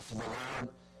to the Lord.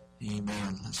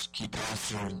 Amen. Let's keep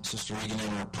Pastor and Sister Regan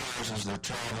in our prayers as they're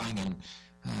traveling,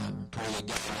 and pray that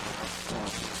God will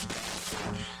for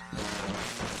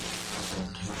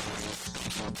whoever is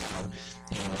speaking to.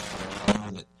 Amen. I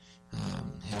know that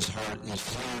his heart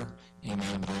is here.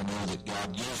 Amen. But I know that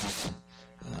God uses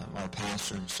our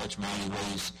pastor in such mighty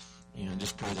ways.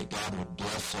 Just pray that God would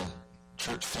bless a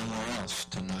church somewhere else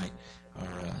tonight.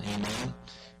 Amen.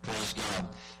 Praise God.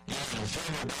 If you're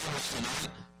in your Bibles tonight,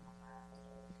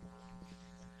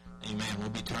 amen, we'll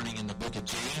be turning in the book of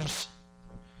James.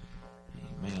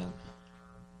 Amen.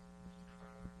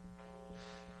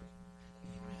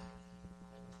 Amen.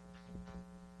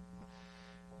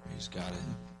 Praise God.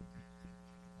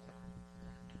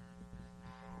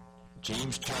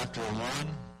 James chapter 1.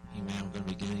 Amen. We're going to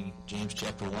be beginning James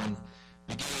chapter 1,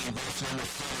 beginning in verse number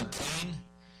 17.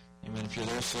 Amen. If you're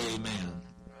there, say amen.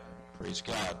 Praise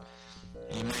God.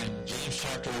 Amen. James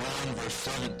chapter 1, verse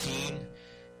 17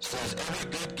 says,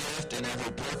 "Every good gift and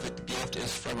every perfect gift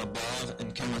is from above,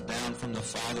 and cometh down from the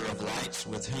Father of lights,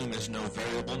 with whom is no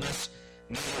variableness,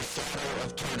 neither shadow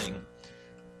of turning.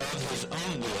 Of his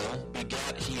own will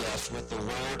begat he us with the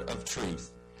word of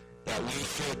truth, that we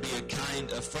should be a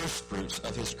kind of firstfruits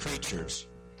of his creatures.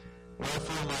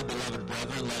 Wherefore, my beloved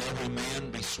brethren, let every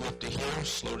man be swift to hear,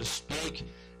 slow to speak,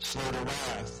 slow to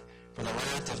wrath. For the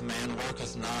wrath of man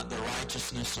worketh not the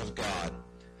righteousness of God.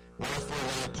 Wherefore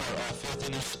lay apart all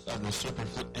filthiness of the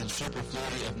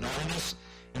superfluity of knowledge,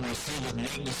 and receive with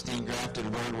meekness the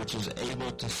engrafted word, which is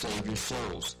able to save your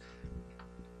souls.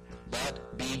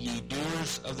 But be ye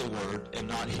doers of the word, and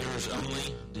not hearers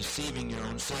only, deceiving your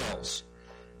own selves.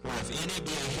 For if any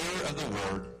be a hearer of the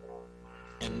word,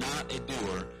 and not a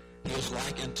doer, he is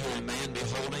like unto a man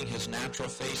beholding his natural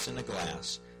face in a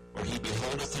glass, where he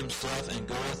beholdeth himself and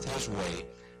goeth his way,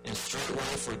 and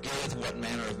straightway forgetteth what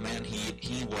manner of man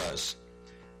he was.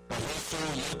 But whoso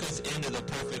looketh into the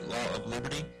perfect law of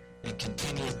liberty, and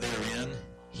continueth therein,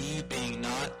 he being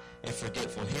not a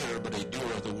forgetful hearer, but a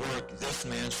doer of the work, this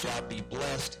man shall be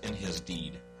blessed in his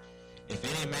deed. If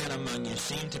any man among you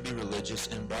seem to be religious,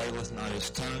 and bridleth not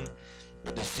his tongue,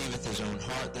 but deceiveth his own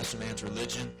heart, this man's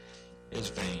religion is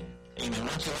vain." Amen.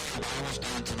 Once you lay your Bibles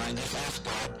down tonight, just ask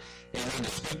God, amen, to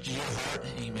speak to your heart.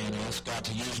 Amen. Ask God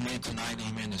to use me tonight,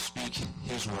 amen, to speak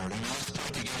his word. Amen. Let's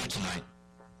pray together tonight.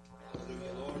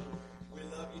 Hallelujah, Lord. We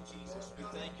love you, Jesus. We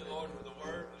thank you, Lord, for the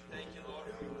word. We thank you, Lord,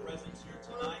 for your presence here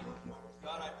tonight.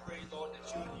 God, I pray, Lord, that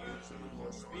you would use me,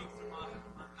 Lord. Speak through my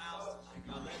mouth tonight.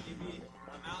 God, let me be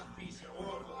a mouthpiece and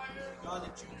oracle. God,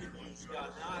 that you can use,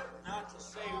 God, not to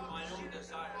say my own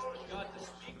desires, but God, to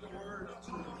speak the word of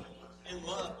truth in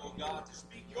love, oh God, to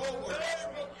speak your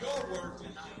word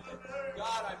tonight.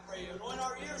 God, I pray, anoint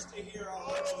our ears to hear, our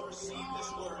hearts to receive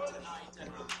this word tonight.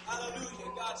 And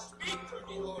hallelujah, God, speak through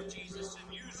me, Lord Jesus,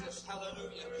 and use us.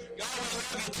 Hallelujah. God, we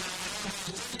love you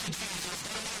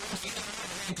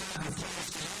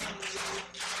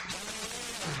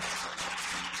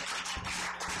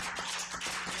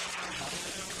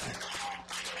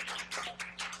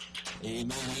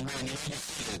Amen. Amen. You may be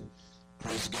seated.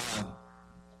 Praise God.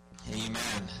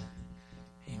 Amen.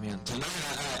 Amen.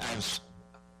 Tonight,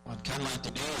 what I'd kind of like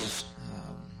to do is,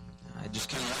 I just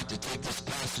kind of like to take this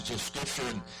passage of Scripture,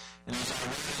 and as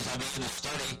I began to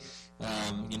study,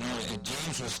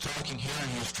 James was talking here,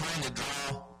 and he was trying to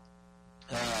draw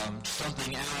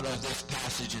something out of this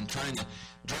passage, and trying to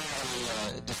draw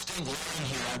a distinct line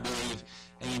here, I believe,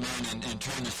 amen, and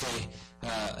trying to say,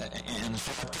 and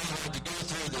so I'd kind of like to go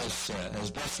through this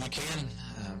as best we can,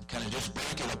 kind of just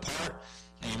break it apart.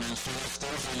 Amen. So this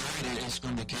Thursday night is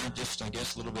going to be kind of just, I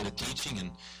guess, a little bit of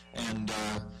teaching, and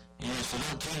so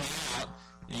don't tune me out.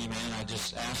 Amen. I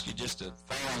just ask you just to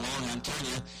follow along. I'm telling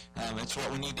you, it's what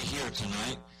we need to hear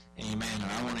tonight. Amen.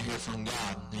 And I want to hear from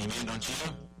God. Amen. Don't you?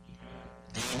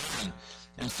 Amen.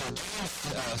 And so James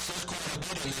says quite a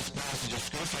bit in this passage of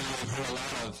Scripture.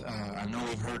 I know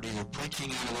we've heard either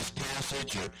preaching out of this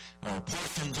passage or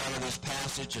portions out of this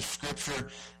passage of Scripture.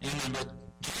 Amen. But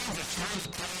James is trying to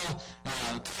tell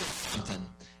something.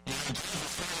 James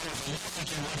is trying to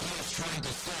message in what he is trying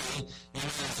to say.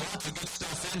 There's lots of good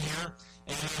stuff in here.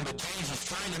 But James is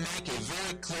trying to make a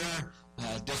very clear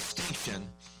distinction.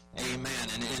 Amen.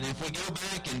 And if we go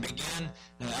back and begin,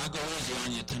 I'll go easy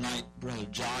on you tonight, Brother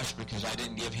Josh, because I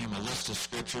didn't give him a list of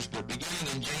scriptures, but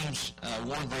beginning in James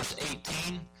 1 verse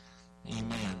 18,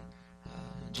 amen.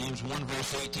 James 1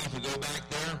 verse 18, if we go back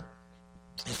there,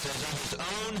 it says, "Of his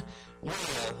own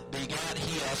will begat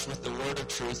he us with the word of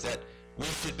truth, that we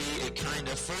should be a kind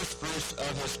of first fruits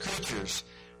of his creatures."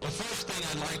 Well, first thing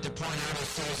I'd like to point out, it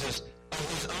says, is of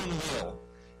his own will.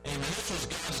 Amen. This was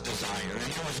God's desire,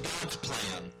 and it was God's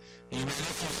plan. Amen.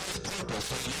 This was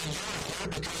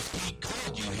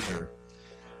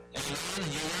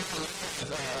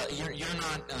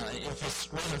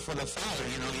wasn't for the Father,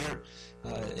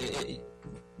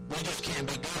 we just can't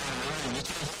be good on our own.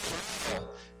 It's his will.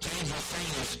 James was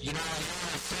saying is, I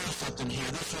want to say something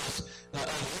here. This was of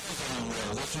his own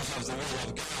will. This was of the will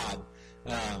of God.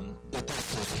 That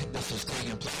this is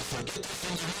taking place. So get this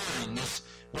in your mind. This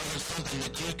wasn't something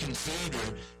that you conceived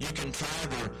or you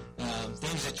contrived or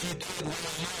things that you did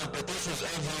really not, but this was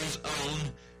of his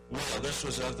own will. This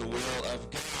was of the will of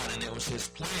God, and it was his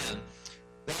plan.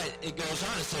 But it goes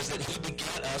on. It says that he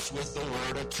begat us with the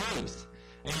word of truth.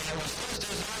 And it was his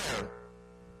desire.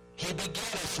 He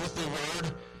begat us with the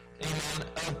word, amen,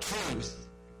 of truth.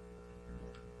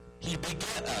 He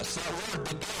begat us. That word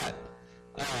begat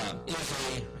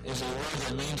is a word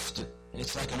that means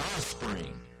it's like an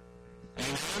offspring.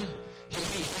 Amen? The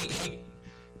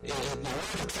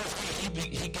word of truth,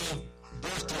 he gave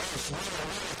birth to us. We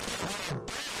are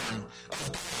born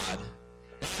of God.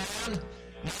 Amen?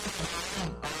 Not of our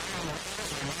own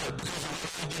ways or not because of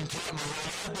what we've been taught in our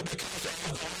life, but because of the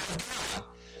word of God.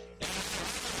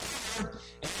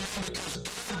 And because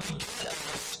God begat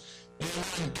us, and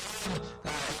when God,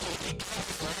 he gave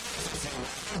us life, if you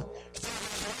will, through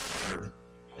his word.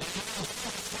 And he was trying to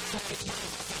explain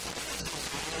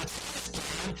it's his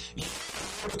plan,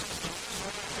 because of his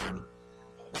word.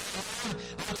 I'll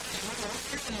tell you,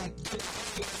 we're going to get the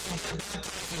Holy Ghost and get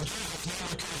baptized in Jesus' name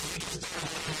because we just don't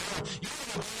know. You don't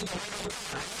believe the word of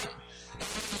God, right? And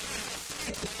when you have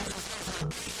faith in him because of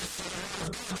obedience to the word of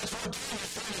God, that's what James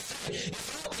is trying to say. It's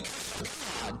all because of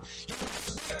God. You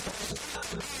expect it has got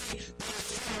to be that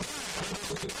it's from God. It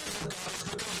is because of God.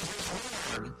 It's because of his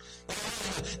word. The only reason we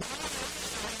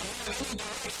have any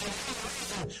direction, any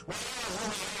reason we are who we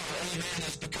are, amen,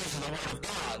 is because of the word of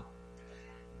God.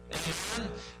 Amen?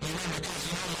 Because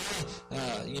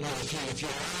if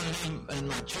you're around me and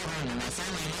my children and my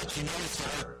family much, you notice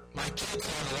that my kids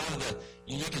have a lot of the,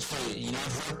 you can say,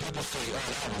 I've heard people say,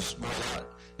 that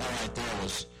right there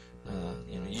was,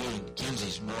 you and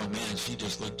Kenzie's more, man, she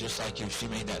just looked just like you. She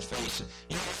made that face.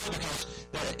 Because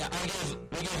we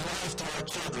give life to our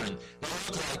children. They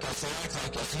look like us, they act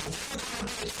like us. And if you're going to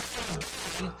be a child of God,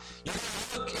 you're going to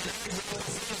look and act like the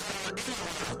things that are in the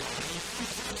word of God. And you're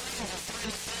going to do things you're trying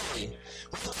to say.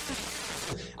 Well, I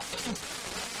can tell you,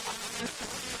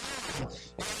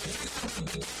 if you're going to be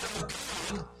begotten of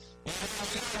God, we're going to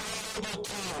be able to look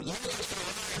at your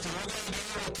life, and we're going to be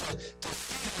able to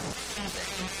see the things,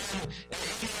 amen, in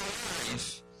your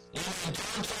life. In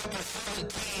John chapter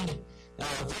 17,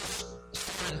 verse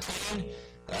 17,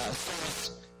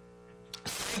 says,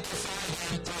 sanctify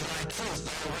him through thy truth.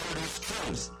 Thy word is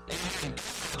truth. Amen.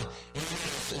 God,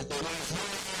 amen, there is no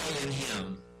lie in him.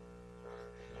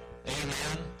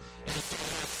 Amen. And so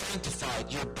you're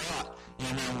sanctified. You're bought,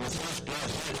 with his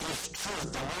blood. His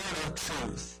truth, the word of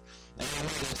truth. Amen.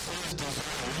 It's his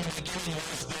desire. In the beginning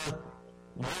was the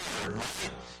word,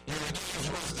 right? In the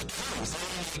beginning was the truth. And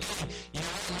in the beginning, your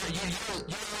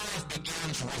life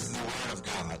begins with the word of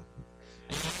God.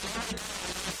 And every day you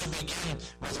have to begin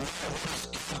with what is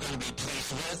God going to be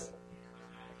pleased with?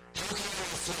 How can you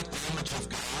reflect the image of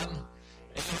God?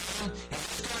 Amen. If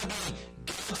it's going to be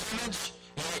God's image,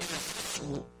 if it's how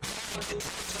I get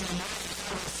dressed in the morning, is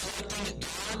that reflecting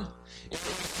God? If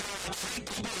it's how I treat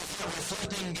people, is that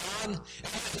reflecting God? And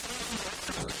if it's not in the word of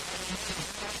God, amen,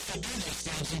 how I should do these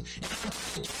things. And I'm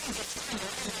telling you, James is trying to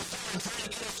lay this down and trying to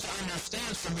get us to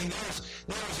understand something. There was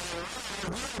a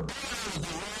word. We were born out of the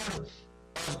word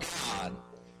of God.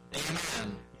 Amen.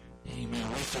 Amen.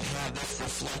 We should have this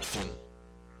reflection.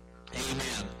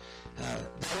 Amen. That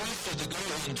we should go,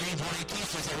 in James 1:18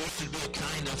 says that we should be a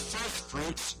kind of first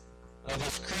fruits of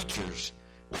his creatures.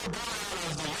 We're born out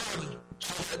of the Lord,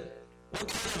 so that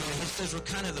he says we're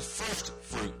kind of the first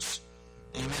fruits.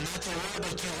 Amen. That's a word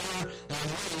that you hear a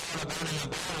lot about in the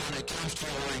Bible when it comes to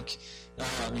what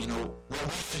we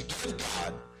should give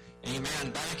God.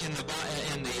 Amen. Back in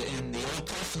the Old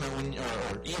Testament,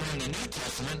 or even in the New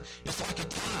Testament, it's like a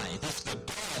tithe. It's the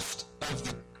best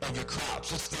of your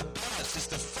crops. It's the best. It's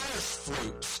the first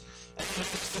fruits. And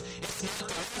it's not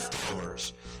the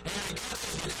leftovers. And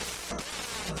because of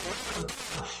the word of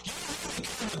God, you will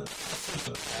become the best of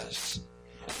the best. And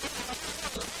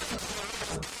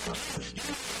you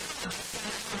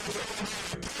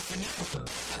will become the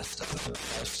best of the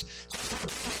best. So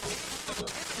according to the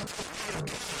word of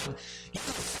God, you're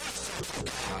the first fruits of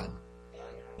God.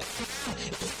 If you're holy,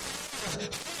 if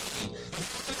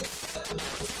you're acceptable,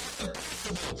 if you're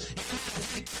impeccable, if you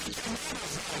treat your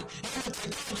neighbors right, you're the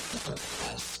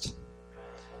best.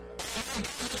 And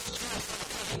God is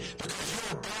glorified because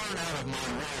you're born out of my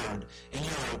word and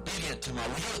you're obedient to my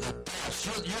word. You're the best.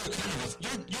 You're like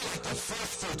the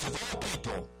first fruits of all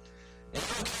people. And I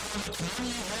don't care how much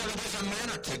money you have, it doesn't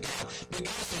matter to God. But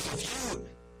God says, if you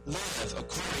live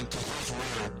according to His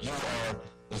Word, you are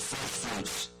the first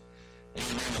fruits,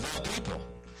 amen, of all people.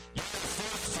 You are the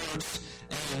first fruits,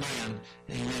 amen,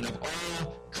 amen, of all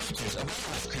creatures, of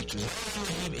all His creatures,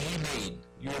 everything He made.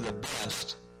 You are the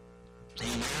best.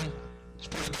 Amen. It's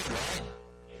pretty good, right?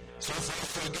 So far,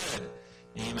 so good.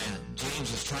 Amen.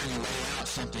 James is trying to lay out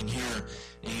something here,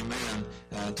 amen,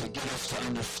 to get us to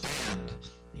understand,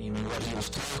 amen, what he was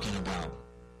talking about.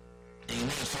 Amen.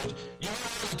 So you know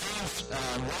James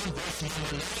 1, verse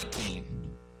number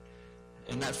 19.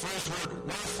 And that first word,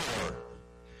 wherefore.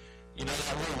 You know,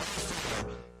 that word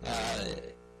wherefore,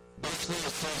 basically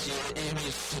it says, it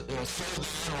means so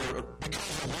then, or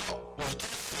because of what was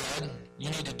just said, you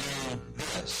need to do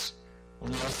this. Well,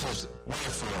 now it says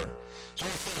wherefore. So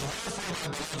it says, wherefore, my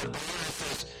beloved brother, it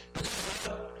says, because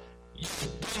of what you've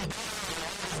been born of the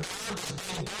Word of God, is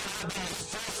being born out of the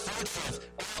first fruits of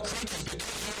all creatures,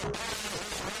 because you were born out of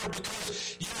His Word, because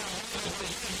you are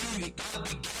living God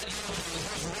begat you with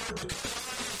His Word, because of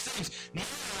all these things. Now,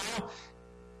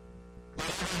 let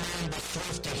every man be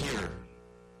swift to hear,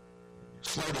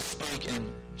 slow to speak, and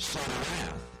slow to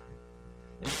wrath.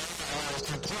 And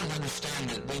it's important to understand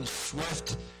that being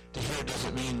swift to hear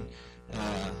doesn't mean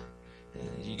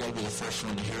you got to be the first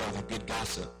one to hear all the good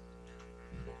gossip.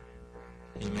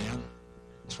 Amen.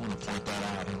 Just want to point that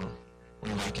out.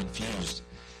 We're not confused.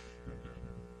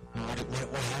 What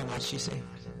did she say?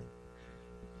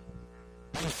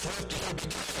 Being swift to hear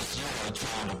because you are a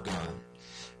child of God.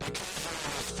 Because you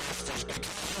are His first fruits.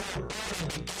 Because you are born and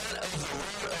begat of the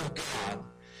Word of God.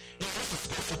 You know, that's a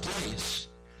special place.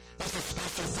 That's a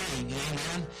special thing,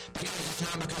 amen? Because it's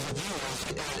not because of you,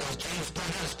 as James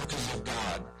pointed out, it's because of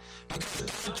God. Because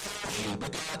God chose you,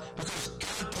 because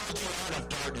God pulled you out of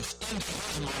darkness into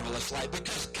His marvelous light,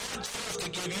 because God chose to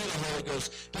give you the Holy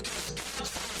Ghost, because God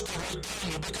chose to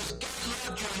redeem you, because God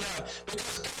loved you enough,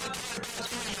 because God cared about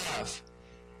you enough.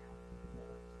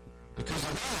 Because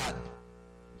of that,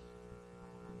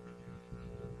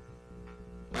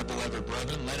 my beloved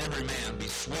brethren, let every man be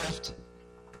swift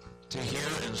to hear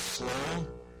and slow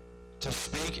to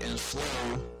speak and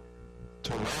slow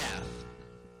to wrath.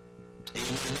 Amen.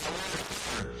 That word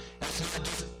here, that's not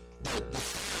just the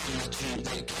sound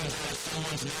that comes out of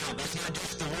someone's mouth. That's not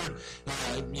just the word,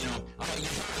 you hear a lot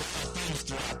of things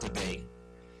throughout the day.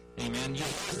 Amen. You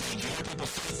hear things. You hear people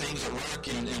say things at work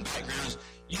and in backgrounds.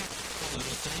 You hear all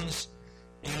those things.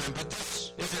 Amen. But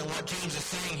this isn't what James is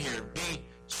saying here. Be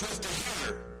swift to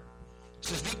hear. It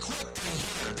says, be quick to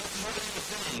hear. This is what he was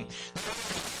saying. The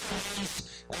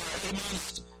word it means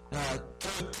to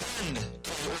attend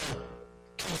to or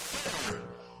consider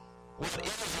what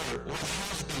is or what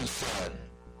has been said.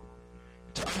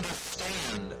 To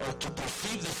understand or to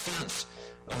perceive the sense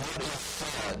of what is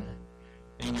said.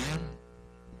 Amen?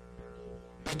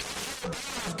 Because you're born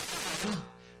of God,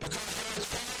 because you're a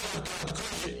child of God,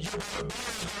 because you're born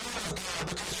of the Word of God,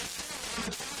 because you're still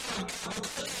a child of God,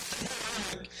 because you're still a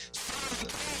son of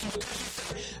Cain, because you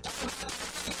say, I'm not the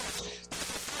Holy Ghost. This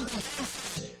is something James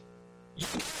says. You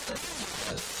got to do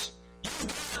this. You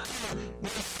got to,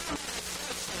 when somebody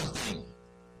says something.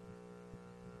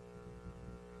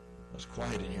 It's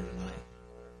quiet in here tonight.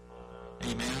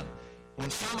 Amen. When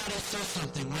somebody says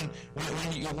something, when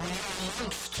you're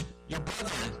amongst your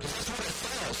brethren, because that's what it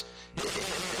says. It says,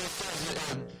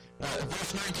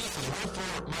 verse 19 says,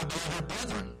 wherefore, my beloved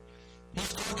brethren.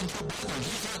 He's talking to brethren.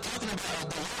 He's not talking about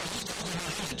the world. He's talking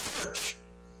about in the church.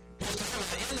 He's talking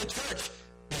about in the church.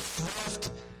 Be swift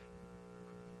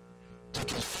to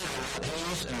consider what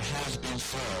is and has been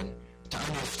said, to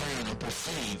understand and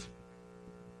perceive.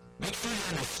 Make sure you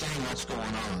understand what's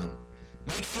going on.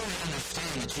 Make sure you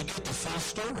understand that you get the full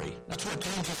story. That's what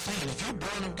James is saying. If you're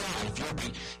born of God, if you're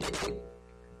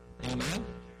amen?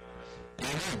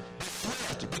 Amen. Be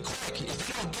swift, be quick. If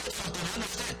you don't get something,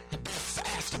 understand. Be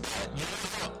fast about it. You never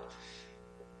know.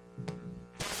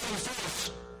 First things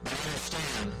first, but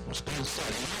understand what's being said.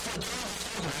 And that's what James is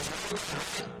talking about. That's what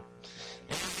right?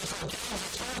 And that's what James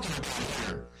is talking about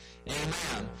here.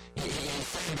 Amen. He's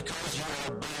saying because you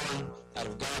are born out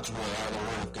of God's word, out of the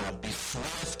Word of God, be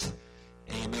swift.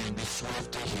 Amen. Be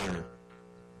swift to hear.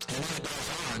 And then it goes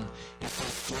on. It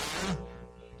says slow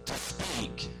to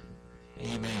speak.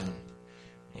 Amen.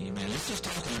 Amen. It's just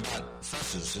talking about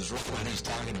fusses is really what he's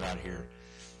talking about here.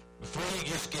 Before you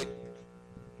just get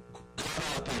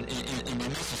caught up in the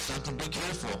midst of something, be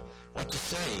careful what to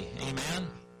say. Amen.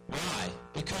 Why?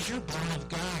 Because you're born of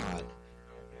God.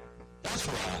 That's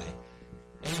why.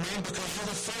 Amen. Because you're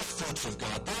the first fruits of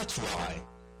God. That's why.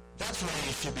 That's why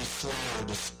you should be slow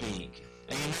to speak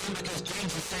Amen? Because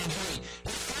James is saying, hey,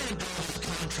 he's trying to draw this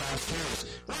contrast here is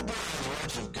we're born out of the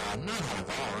words of God, not out of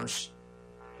ours.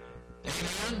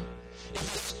 Amen?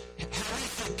 If it's how we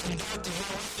should conduct and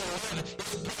how we should live,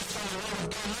 it's based on the word of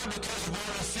God, not because of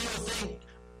what I feel, think.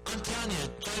 I'm telling you,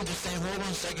 James is saying, hold on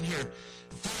a second here.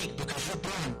 Think, because you're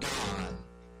born of God.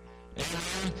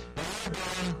 Amen? And we're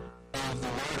born of the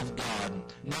word of God,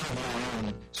 not of our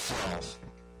own self.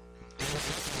 Amen?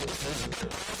 This is a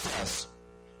good process.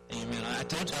 Amen. I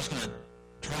told you I was going to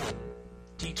try to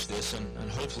teach this,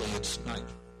 and hopefully it's not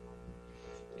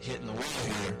hitting the wall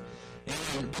here.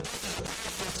 Amen. But this is a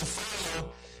process to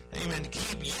follow. Amen. To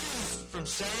keep you from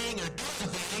saying or doing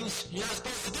things you're not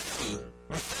supposed to do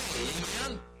or say.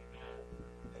 Amen.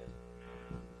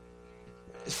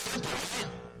 It's simple, right?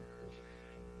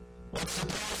 What's the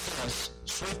process?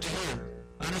 Swift to hear.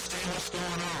 Understand what's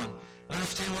going on.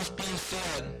 Understand what's being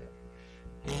said.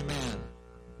 Amen.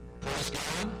 Praise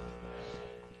God.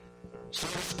 So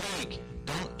to speak.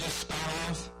 Don't just spout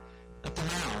off at the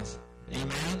mouth.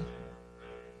 Amen.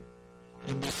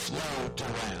 And be slow to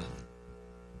wrath.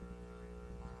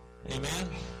 Amen.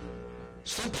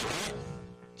 Simple, right?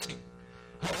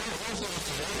 Hopefully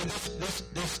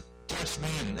this touched me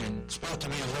and spoke to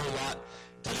me a whole lot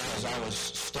today as I was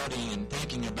studying and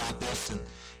thinking about this, and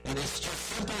it's just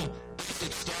simple,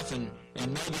 basic stuff, and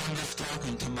maybe I'm just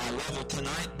talking to my level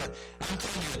tonight, but I'm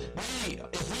telling you,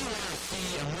 if we want to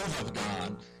see a move of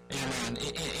God, amen,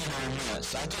 in our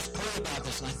midst, I just pray about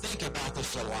this, and I think about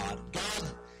this a lot. God,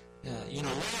 what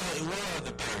are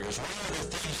the barriers? What are the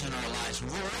things in our lives?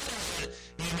 Where is it,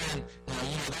 amen,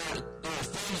 there are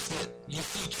things that you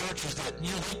see churches that, they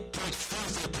preach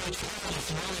truth, they preach holiness,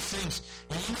 and all these things,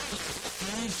 and those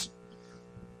things,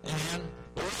 amen,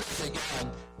 but what is it, God?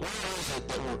 What is it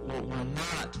that we're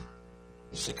not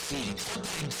succeeding?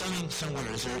 Something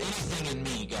somewhere. Is there anything in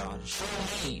me, God? Show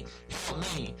me. Help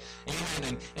me. Amen.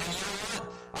 And you know what?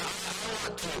 I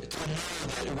want to know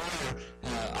that I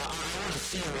want to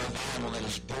see a revival that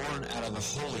is born out of the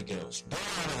Holy Ghost, born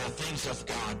out of the things of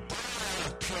God, born out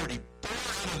of purity, born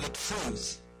out of the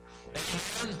truth.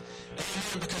 Amen?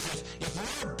 Amen. Because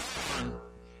if we're born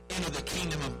into the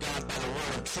kingdom of God by the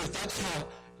word of truth, that's how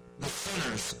the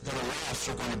sinners that are lost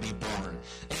are going to be born.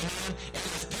 Amen? And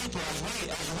as people, as we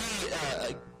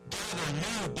gather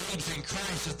new babes in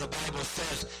Christ, as the Bible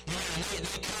says,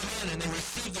 they come in and they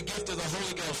receive the gift of the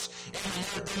Holy Ghost, and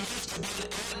there needs to be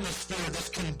an atmosphere that's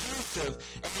conducive,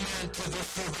 amen, to their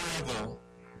survival.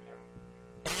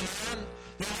 Amen?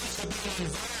 There needs to be an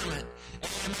environment,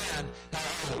 amen,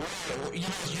 where, you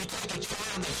take a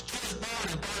child that's just born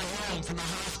and brought home from the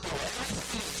hospital.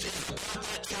 Everything is about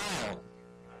that child.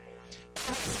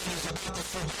 Everything is about the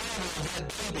survival of that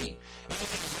baby. Is it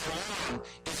warm?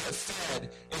 Is it fed?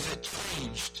 Is it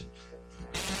changed?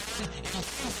 Amen? And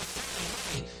things are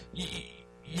saying, hey,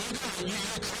 you're creating an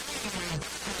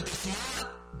environment that's not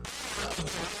part of the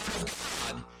Word of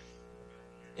God.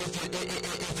 If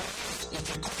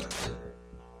you're quick to,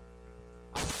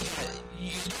 I think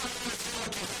you don't understand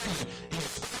what you're doing.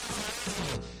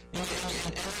 And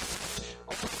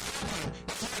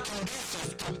it's not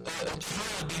conducive to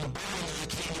child being born in the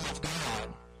kingdom of God.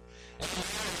 And there's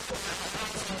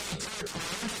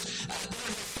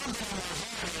something in my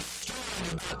heart that's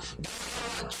stirring about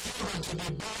God wants children to be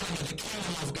born into the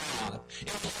kingdom of God. In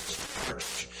the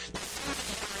church, there's something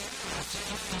in our lives,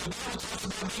 and the Bible talks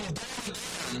about being born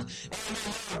again, and there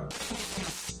are babies in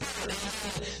the spirit, and if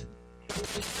they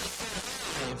can't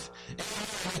survive, and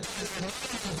there's a new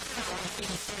environment where they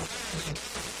can survive, and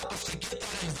God help us to get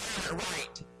that environment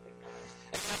right.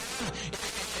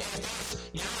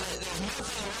 There's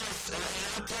nothing worse, and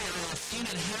I'll tell you, I've seen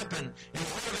it happen, and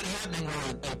part of it happening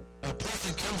where a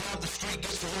person comes off the street,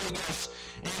 gets the Holy Ghost,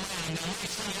 and the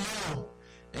next thing you know,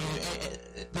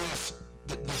 there's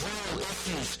the whole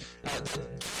issues that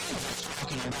James is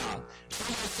talking about.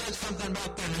 Somebody said something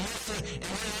about their ministry, and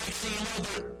then the next thing you know,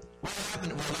 what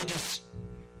happened? Well,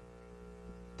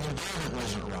 the environment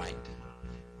wasn't right.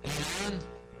 Amen?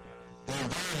 The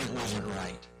environment wasn't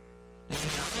right. Amen. I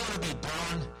want to be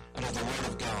born out of the Word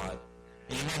of God.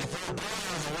 Amen. If we're born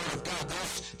out of the Word of God,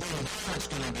 the environment's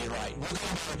going to be right. We're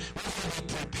going to be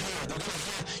prepared. We're going to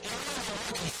have, we're not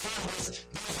more concerned with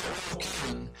those that walk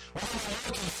in. We're going to be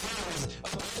more concerned with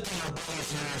uplifting our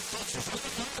brothers and our sisters. We're going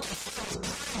to be more concerned with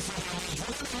praying for their needs.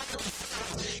 We're going to be more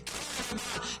concerned with caring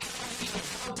about how we can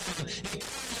help them and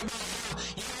caring about how,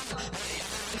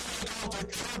 they're going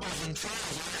through troubles and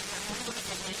trials.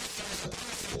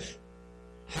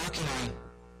 How can I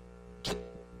get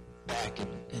back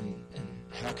and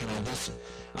how can I listen?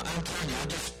 I'm telling you,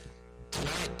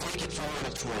 tonight, take it for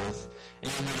what it's worth.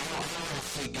 And I want to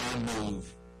see God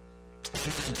move.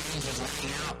 And James is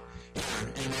laying out here,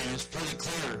 and it's pretty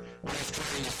clear what he's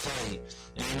trying to say.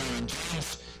 And in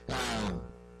James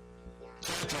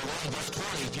chapter 1, verse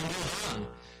 20, if you move on,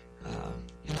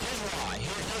 and here's why.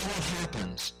 Here's what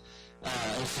happens.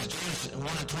 It says, James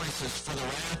 1 and 20 says, for the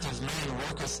wrath of man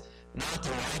worketh not the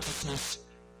righteousness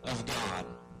of God.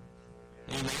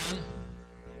 Amen?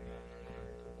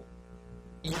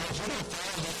 You know, if we don't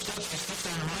follow these steps, it's just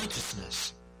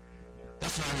unrighteousness.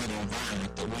 That's not an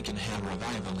environment that we can have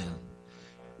revival in.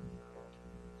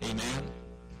 Amen?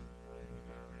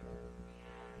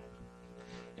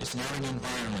 It's not an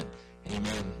environment,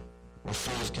 amen, where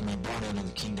souls can be brought into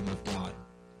the kingdom of God.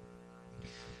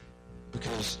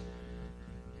 Because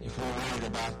if we're worried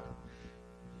about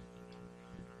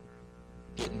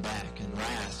getting back and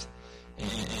wrath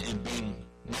and being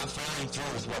not following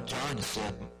through with what John has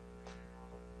said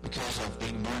because of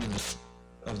being born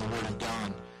of the Word of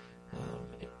God,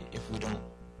 if we don't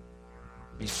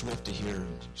be swift to hear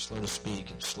and slow to speak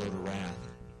and slow to wrath,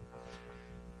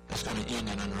 that's going to end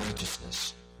in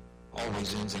unrighteousness.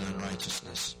 Always ends in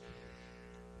unrighteousness.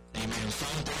 Amen.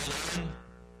 Psalm 39,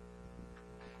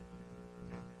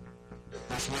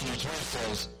 verse 1 and 2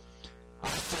 says, I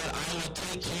said, I will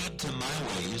take heed to my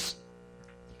ways,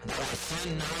 that I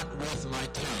sin not with my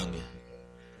tongue.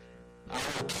 I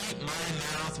will keep my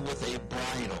mouth with a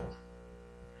bridle,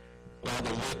 while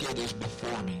the wicked is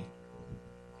before me.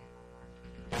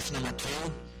 Verse number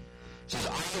 2 says,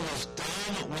 I was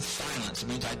dumb with silence. It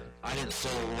means I didn't say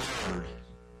a word.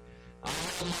 I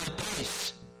held my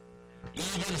peace,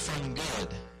 even from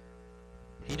good.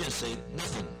 He didn't say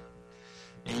nothing.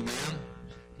 Amen?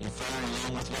 You following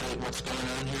along with what's going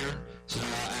on here? So I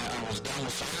was dumb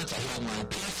with silence. I held my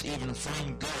peace, even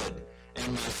from good.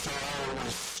 And my soul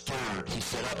was stirred. He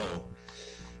said, uh-oh.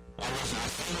 I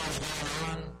seen what was going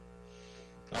on.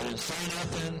 I didn't say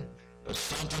nothing, but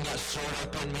something got stirred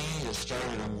up in me. It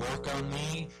started to work on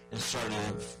me and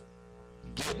started to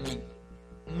get me.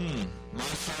 My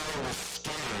soul was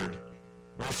stirred.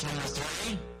 Verse number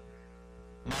 3,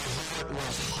 my heart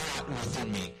was hot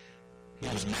within me. He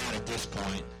was mad at this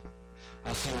point.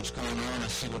 I see what's going on. I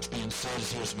see what's being said. I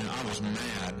was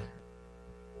mad.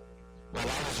 While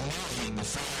I was moving, the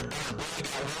fire burned. Boy,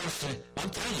 it got worse. I'm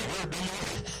telling you,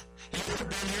 you've ever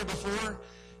been here before?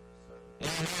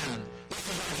 Amen. This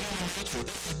is our human nature.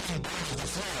 This is being born of the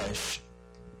flesh.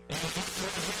 And this is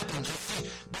what happens. You see,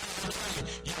 but I'm telling you,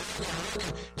 you're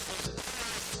working. It says, I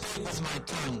speak with my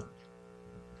tongue.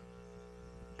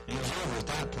 And it was over at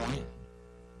that point.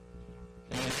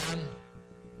 Amen.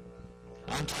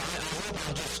 I'm trying. I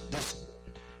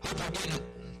hope I'm getting it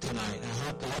tonight. I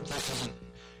hope this isn't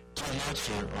too much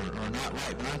or not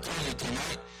right. But I'm telling you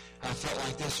tonight, I felt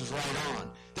like this was right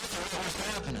on. This is what was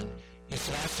happening. He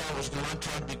said, I saw what was going on,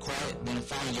 tried to be quiet, and then it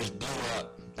finally just blew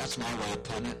up. That's my way of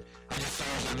putting it. I just saw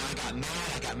it, and I got madder,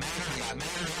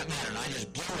 and I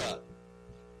just blew up.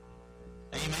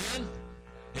 Amen?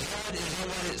 Is that what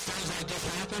it sounds like just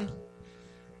happened?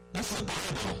 That's the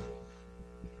Bible.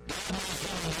 God knows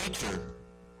human nature.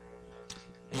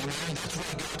 Amen? That's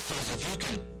why God says, if you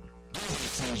can do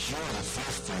these things, you're the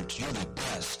first fruits. You're the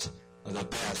best of the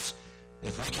best.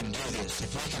 If we can do this,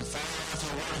 if we can follow after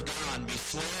the Word of God and be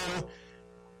slow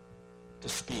to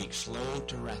speak, slow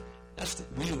to wrath,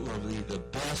 we will be the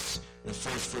best, the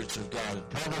first fruits of God.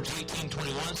 Proverbs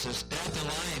 18:21 says, death and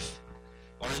life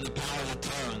are in the power of the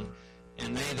tongue,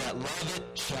 and they that love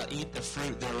it shall eat the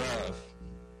fruit thereof.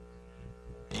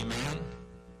 Amen?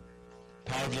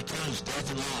 Power of your tongue is death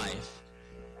and life.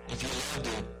 If you love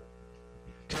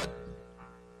to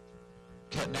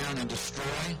cut down and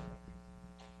destroy,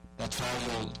 that's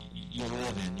all you'll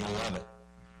live in. You'll love it.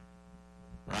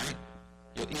 Right?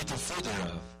 You'll eat the fruit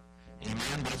thereof.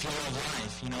 Amen? But if you love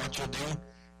life, you know what you'll do?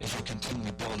 Is you'll continue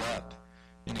to build up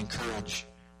and encourage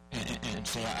and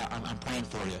say, I'm praying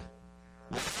for you.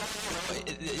 Well,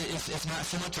 it's not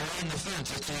so much around the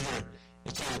fence.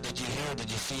 It's either did you hear, did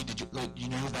you see, did you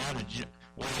know about it?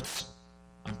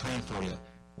 I'm praying for you.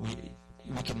 We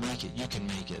can make it. You can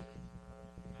make it.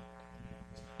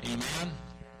 Amen?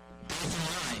 Death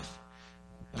and life.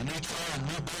 A new child, a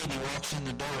new baby walks in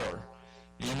the door.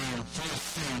 Amen. Full of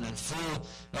sin and full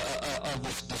of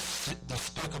this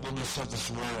despicableness of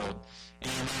this world.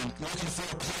 Amen. Looking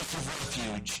for a place of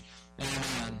refuge.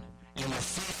 Amen. And we're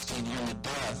feasting on the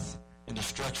death and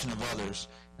destruction of others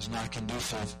is not a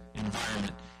conducive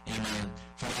environment. Amen.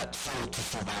 For that soul to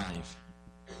survive.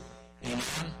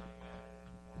 Amen.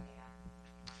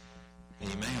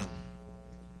 Amen.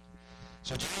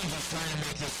 So James is trying to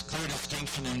make this clear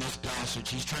distinction in this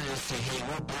passage. He's trying to say, hey,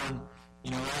 we're born,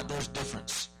 you know what, there's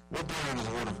difference. We're born out of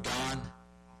the Word of God,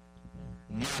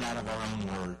 not out of our own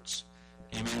words.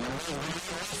 Amen. When we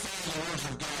follow the words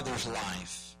of God, there's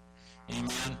life.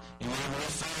 Amen. And whenever we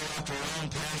follow after our own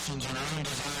passions and our own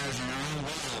desires and our own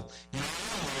will, in our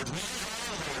own words, we use our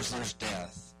own words, there's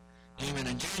death. Amen.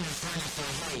 And James is trying to say,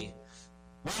 hey,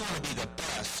 we want to be the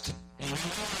best. Amen.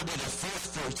 We want to be the first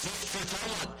fruits. This church,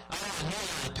 I want New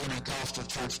Life Pentecostal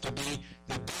Church to be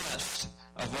the best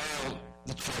of all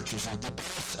the churches, or the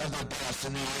best of the best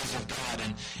in the eyes of God.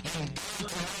 And God to know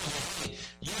that, hey,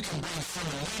 you can lead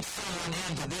someone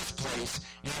into this place,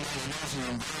 and there's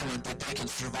an environment that they can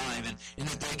survive and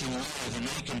that they can live, and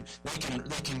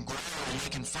they can grow, and they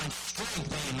can find strength,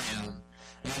 amen,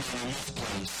 in this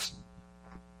place.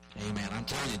 Amen. I'm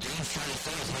telling you, James trying to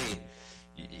say is, hey,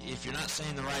 if you're not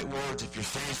saying the right words, if you're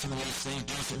saying some of these things,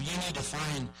 doing some, you need to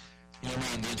find,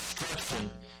 amen, the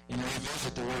instruction and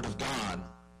revisit the Word of God.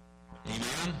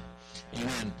 Amen?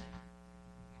 Amen.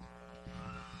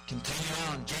 Continue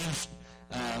on. James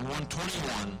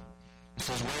 1:21. It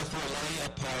says, wherefore lay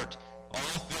apart all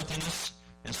filthiness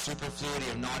and superfluity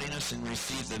of naughtiness, and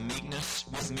receive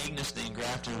with meekness the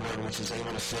engrafted word which is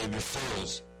able to save your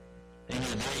souls.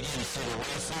 Amen. There again, it says,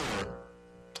 wherefore.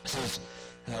 It says,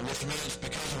 which means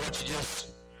because of what you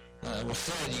just was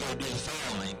said, you got to do the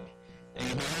following.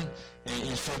 Amen.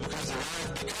 And so because the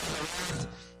wrath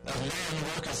of man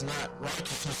worketh not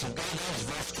righteousness of God. That is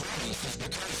verse 20. It says,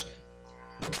 because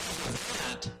of the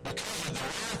wrath of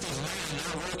man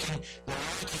not working the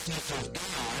righteousness of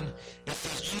God, it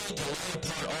says you need to lay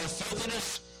apart all filthiness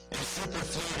and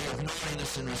superfluity of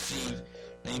naughtiness and receive,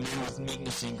 amen, with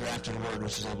meekness the engrafted word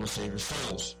which is able to save your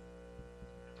souls.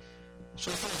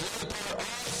 So it says lay apart all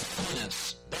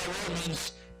filthiness. That word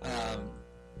means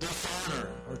dishonor,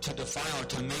 or to defile, or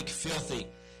to make filthy.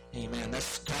 Amen.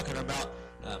 That's talking about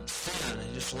sin,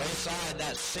 and just lay aside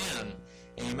that sin.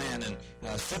 Amen. And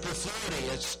superfluity,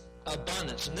 it's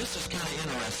abundance. And this is kind of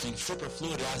interesting.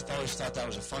 Superfluity, I always thought that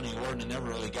was a funny word, and I never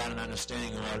really got an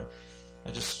understanding of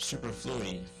it. Just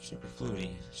superfluity is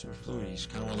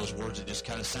kind of one of those words that just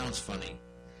kind of sounds funny.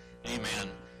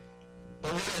 Amen.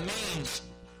 But what it means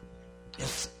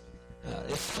is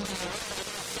something that we're lay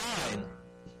aside.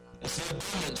 It's the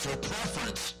abundance or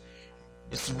preference.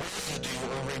 It's residue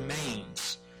or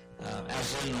remains,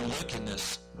 as in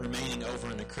wickedness remaining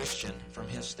over in a Christian from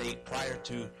his state prior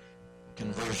to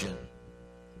conversion.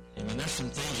 I mean, there's some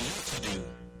things you used to do.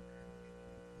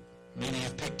 Maybe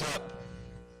you've picked up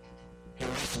here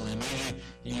recently. Maybe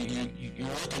you're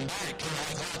looking back to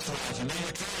like Lot's life, and maybe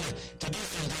you're trying to do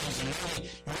some things, and maybe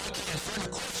you're looking at certain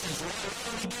questions. Why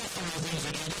do we do some of the things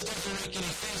we do? This doesn't make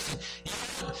any sense. And you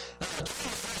know what?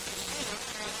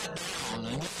 Down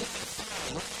and lay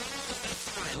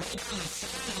down the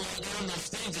sin and lay down those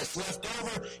things that's left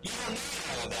over. You don't need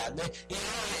all of that. You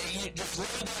just lay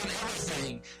down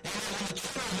everything. And when the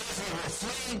children of Israel were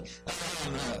fleeing Pharaoh,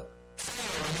 and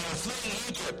they were fleeing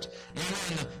Egypt, and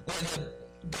when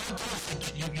God told us that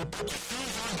you put your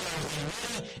shoes on, get everything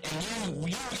ready, and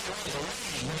you get ready to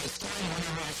leave when it's time,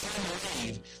 whenever it's time to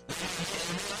leave. And they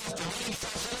left the leave, so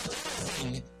they left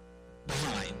everything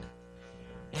behind.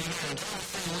 Amen. God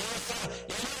is saying, Lord,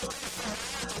 you know if there's some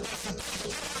wrath, if there's some things,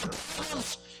 if there are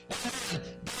problems,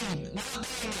 amen, not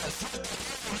being afflicted,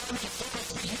 not being so to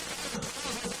speak, you have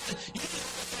problems with that, you need to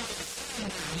let some of the sin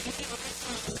down. You need to let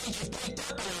some of the things you've picked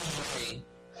up along the way.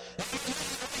 And you need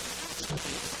to let it used to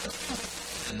be. It's not things of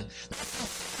sin. That's the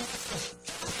sin, that's the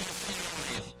filthiness in your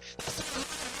life. That's not another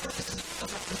word, this is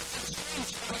God's word. This is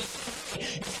James trying to say,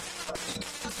 hey, if you're not being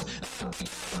God's,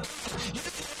 you need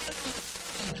to let them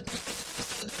sin.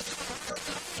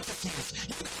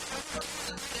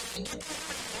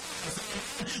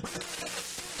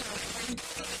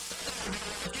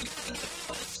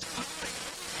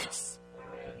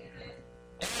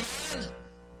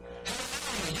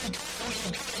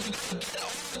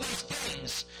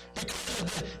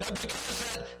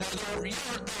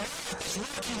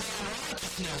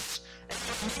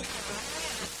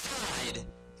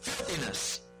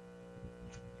 Filthiness.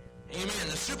 Amen.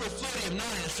 The superfluity of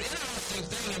naughtiness. The interesting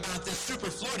thing about this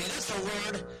superfluity, this is a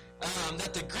word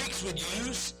that the Greeks would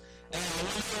use when they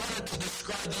wanted to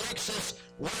describe the excess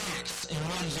wax in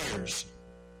one's ears.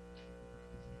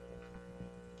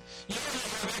 You ever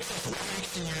have excess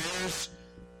wax in your ears?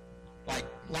 Like,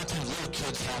 a lot of times little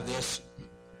kids have this.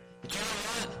 But you know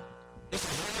what? You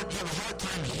have a hard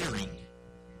time hearing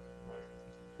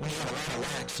when you have a lot of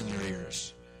wax in your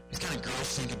ears. It's kind of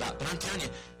gross to think about. But I'm telling you,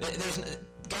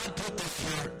 God put this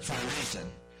here for a reason.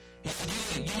 He said,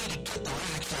 you need to get the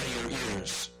wax out of your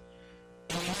ears.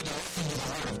 And you need to listen to the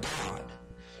Word of God.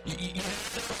 You're not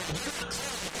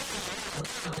clearly getting the Word of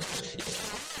God, because if you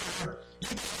were,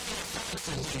 you'd be looking at facts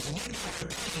and things, and you'd be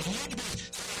repenting, and you'd be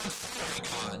saying, I'm sorry,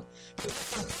 God. But that's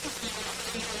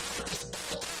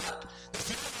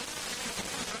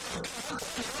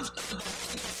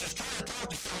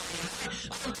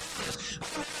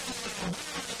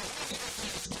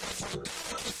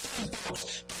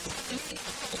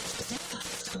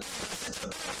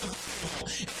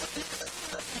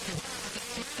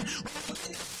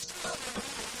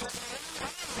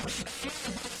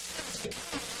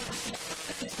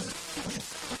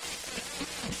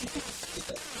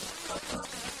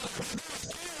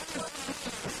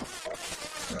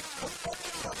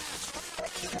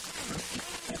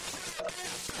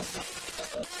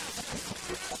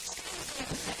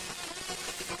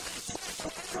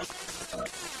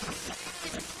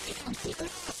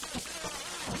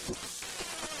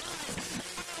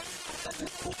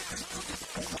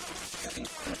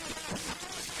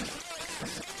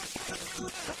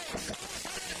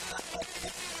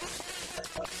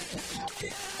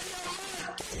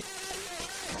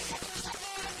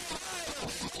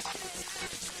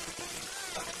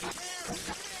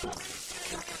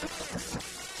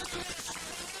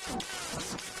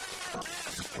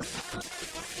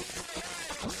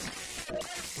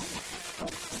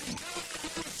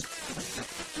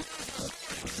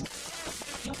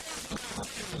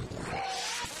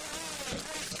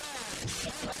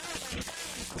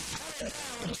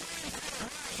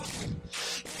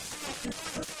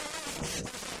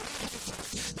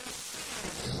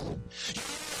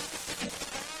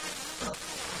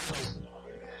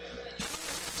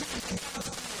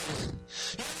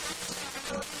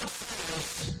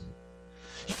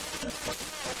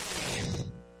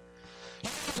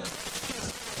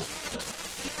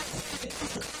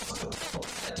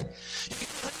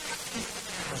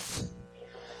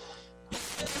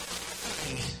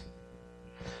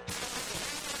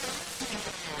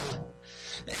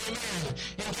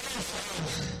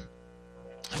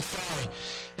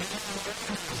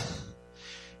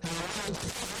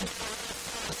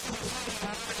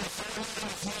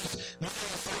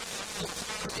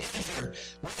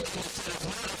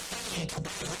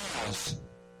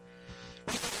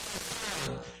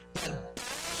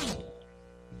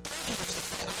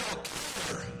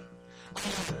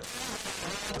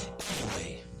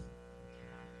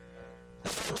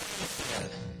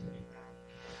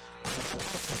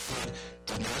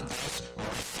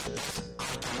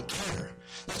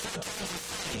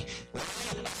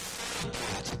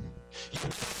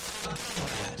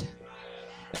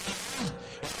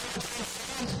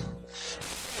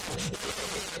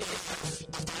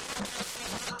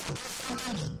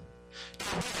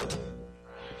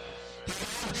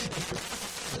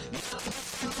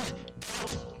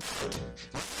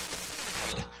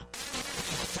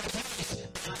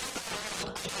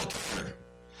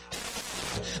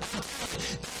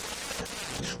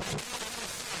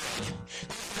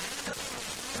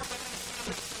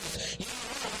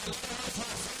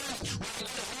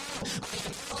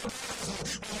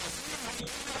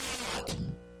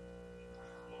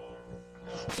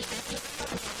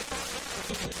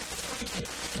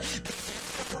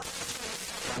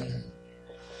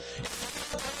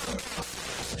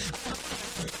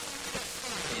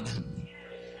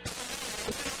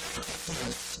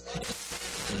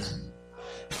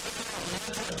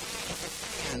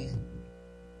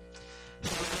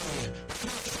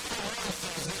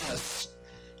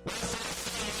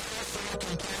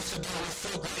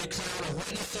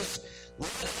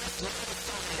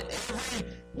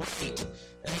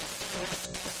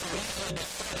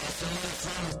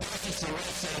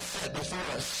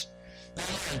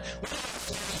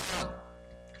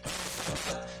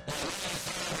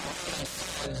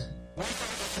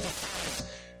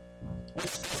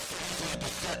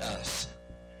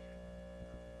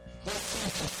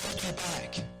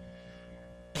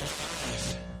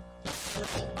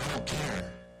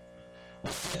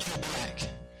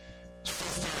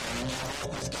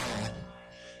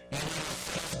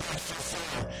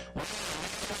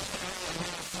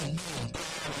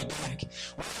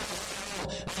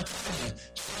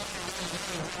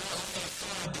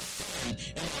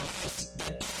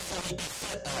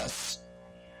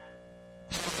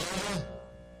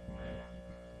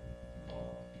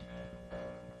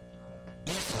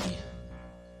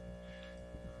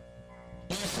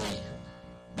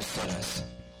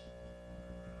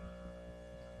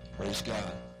Praise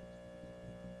God.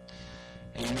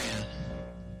 Amen.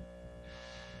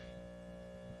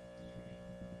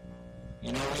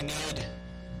 You know we need,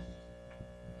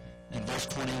 in verse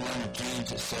 21 of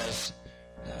James it says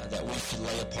that we should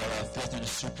lay apart our filth and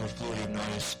superfluity of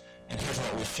notice, and here's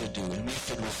what we should do. And we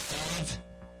should receive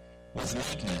with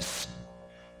meekness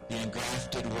the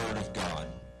engrafted word of God,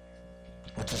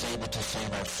 which is able to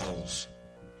save our souls.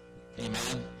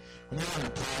 Amen. When you're in a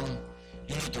problem,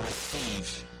 you need to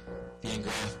receive the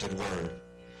engrafted word.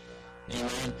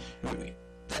 Amen.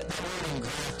 That word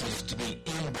engrafted is to be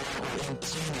inborn or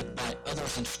implanted by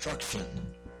others' instruction.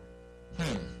 If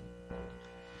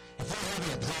we're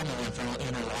having a problem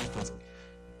in our life with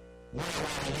where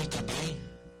we need to be,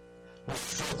 we're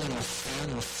struggling with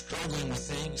sin, we're struggling with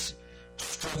things,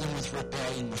 struggling with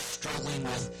rebellion, we're struggling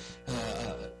with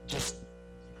just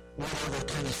whatever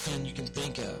kind of sin you can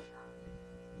think of.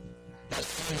 That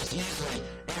sin is easily,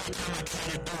 every time I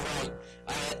try to do right,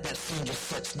 that sin just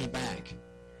sets me back.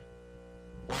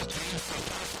 Well, James says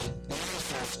the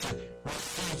answer is to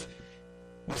receive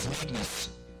with meekness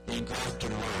the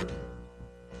engrafted word.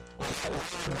 Or that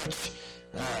word which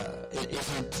it is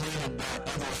implanted by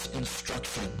others'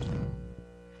 instruction.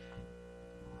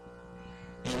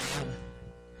 Amen.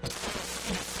 It's not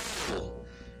a fool.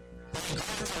 The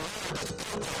engrafted word is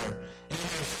put there. And if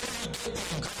you get the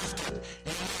engrafted,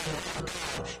 and you get the word of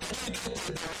God, and you get the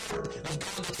word of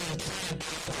God that's implanted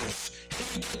by others, and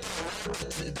you get the word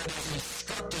that is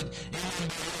instructed in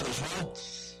by others, well,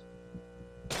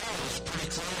 Paul is pretty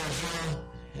clear here,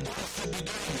 and we should be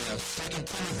doing this. 2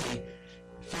 Timothy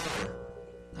 4,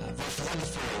 verse 1 to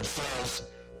 4 says,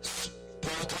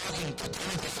 Paul talking to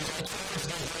Timothy says, I charge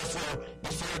thee therefore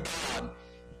before God.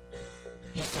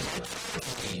 He says, I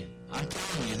charge thee. I'm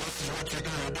telling you, this is what you're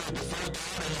going to do before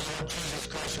God and the Lord Jesus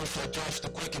Christ, who shall judge the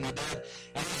quick and the dead,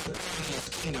 and is appearing in his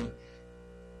kingdom.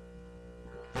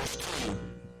 Verse 2,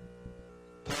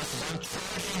 Paul says, I'm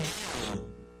charging you,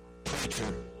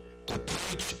 preacher, to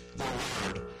preach the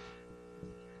word.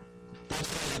 That's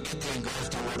how you get the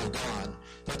engrafted word of God.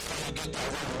 That's how you get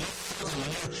that word.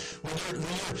 When you're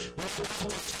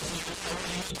accomplished, where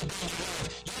you need to be in your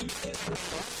life, you get that by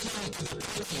listening to the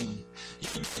preaching. You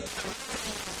get that word.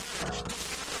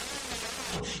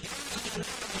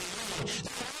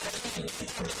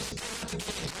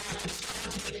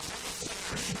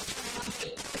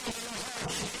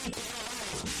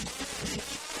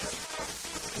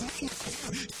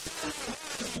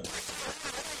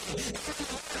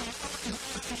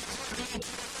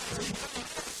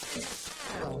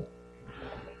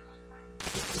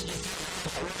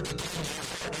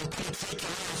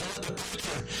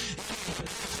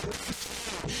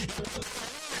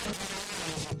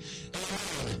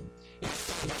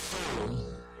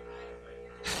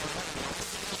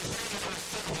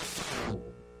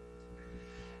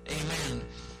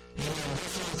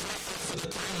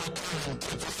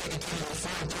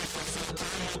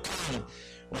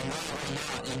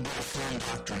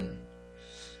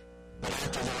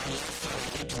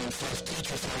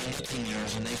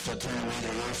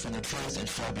 And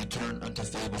shall be turned unto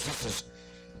fables. This is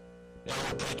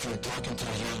elder preacher talking to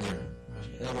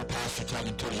a elder pastor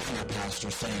talking to a younger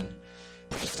pastor saying,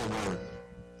 preach the word.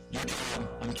 Your job,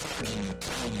 I'm charging you,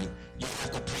 telling you, you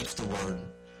have to preach the word.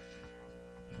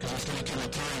 Because there's going to come a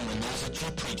time when those that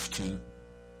you preach to,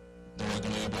 they're not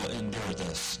going to be able to endure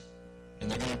this. And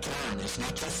they're going to turn. It's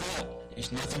not your fault.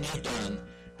 It's nothing you've done.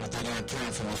 But they're going to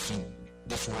turn from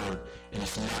this word. And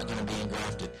it's not going to be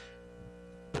engrafted.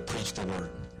 But preach the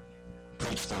word.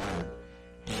 Preach the word.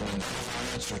 Amen. That is our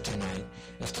answer tonight,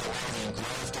 is to allow the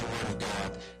engrafted word of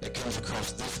God that comes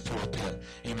across this pulpit.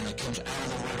 Amen. That comes out of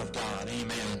the word of God.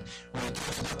 Amen. When it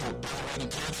talks about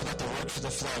the works of the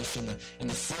flesh and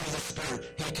the fruit of the Spirit,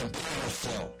 hey, compare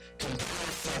yourself. Compare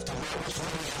yourself to what's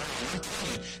really around. I'm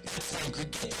telling you, that thing,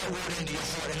 get that word into your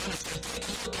heart and understand. Take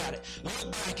a look at it. Look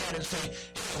back at it and say,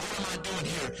 hey, what am I doing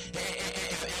here? Am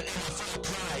I full of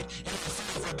pride? Am I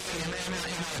full of rebellion? Am I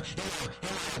backbiting?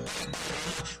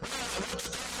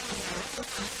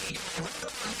 What's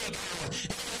going on here?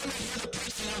 Let me hear the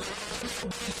preaching of the word. Let me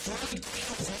obey this really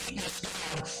deals weakness,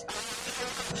 God.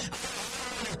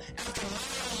 After my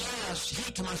own last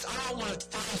heat to myself, I want to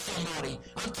find somebody.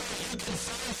 I'm telling you, you can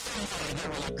find somebody that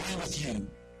will agree with you.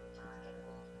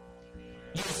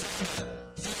 You'll find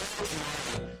a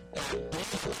theologian or a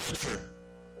biblical preacher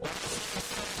or a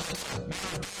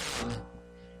man of God.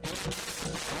 And you'll just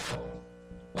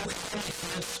okay, that makes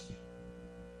sense.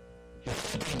 You're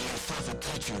thinking to yourself a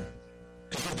teacher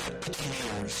because you've got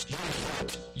 15 years. You're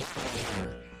hurt. You're here.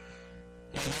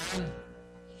 Amen?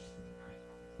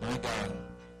 My God.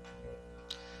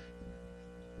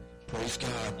 Praise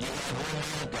God. You have one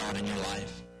man of God in your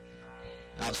life.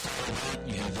 Outside of that,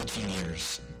 you have 15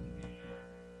 years.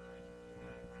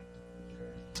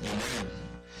 Amen.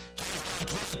 John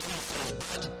 22 says,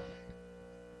 but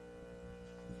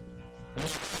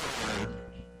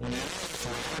when you hear this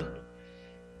word,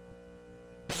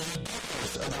 be ye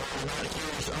doers of the word, not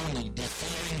hearers only,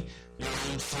 deceiving your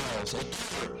own selves. A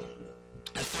doer,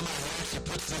 as somebody who actually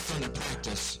puts this into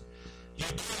practice. You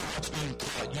do what's being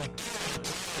taught. You do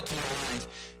apply it to your life.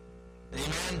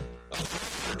 Amen? A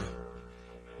word.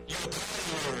 You apply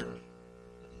the word.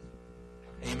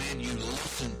 Amen? You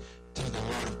listen to the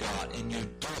word of God, and you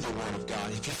do the word of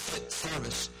God. If you sit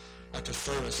service after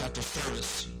service after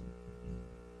service,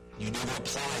 you never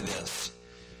apply this.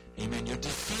 Amen. You're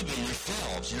deceiving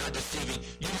yourselves. You're not deceiving.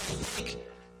 You may think,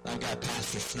 I've got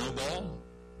Pastor Snowball.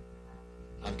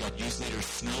 I've got youth leader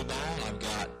Snowball. I've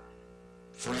got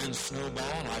friends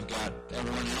Snowball. I've got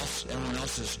everyone else. Everyone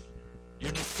else is...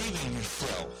 You're deceiving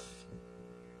yourself.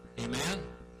 Amen.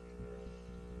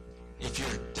 If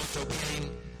you're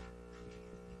disobeying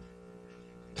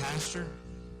Pastor,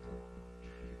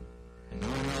 and no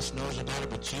one else knows about it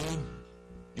but you,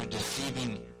 you're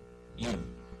deceiving you.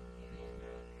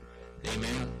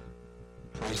 Amen.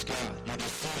 Praise God. You're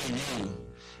deceiving you.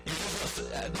 And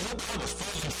the whole Bible is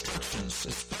full of instructions.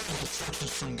 It's full of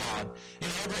instructions from God.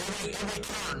 And every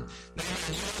turn,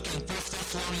 amen, you look in 1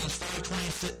 Thessalonians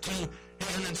 5:22,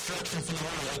 here's an instruction from the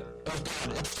word of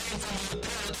God. Abstain from the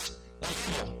appearance of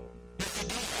evil. You have to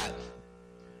do that.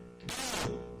 Do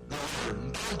the word.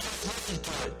 Don't just listen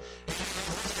to it. And you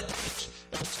know what it takes.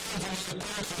 Abstain from the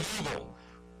appearance of evil.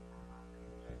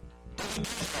 Do you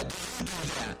do that? Do you do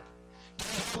that? Do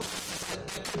you know places that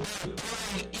could be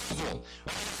appearing evil?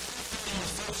 Or associating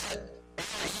with folks that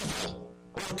are evil?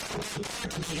 Or could be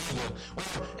appeared to be evil? Or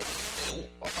are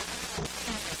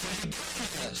you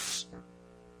doing this?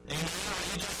 And you know, are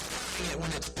you just hearing it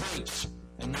when it's preached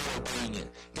and not obeying it?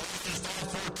 Galatians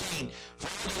 5:14, for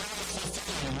all the law is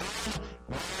fulfilled in one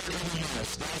word in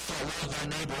this, thou shalt love thy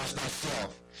neighbor as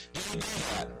thyself. Do you do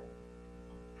that?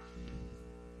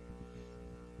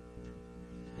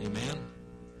 Amen?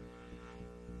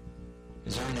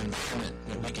 Is there an environment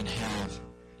that we can have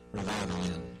revival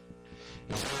in?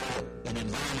 Is there an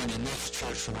environment in this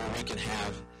church where we can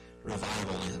have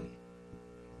revival in?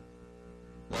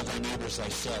 Love thy neighbor as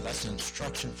thyself. That's an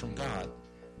instruction from God.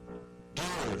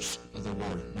 Doers of the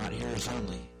word, not hearers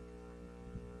only.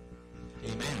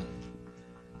 Amen.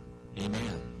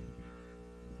 Amen.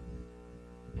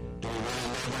 Do we really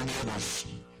love our neighbors,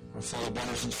 our fellow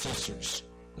brothers and sisters,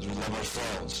 as we love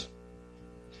ourselves?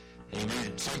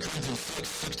 Amen. 2 Corinthians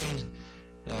 17,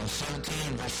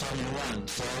 verse 71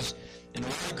 says, in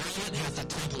what agreement hath the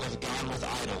temple of God with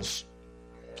idols?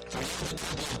 For you are the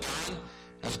temple of God,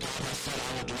 as God has said,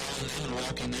 I will dwell in them and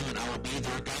walk in them, and I will be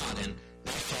their God, and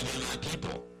they shall be my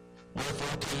people.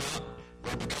 Wherefore come up,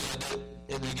 or because I did,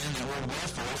 and again that word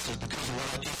wherefore says, because of what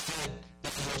I just said,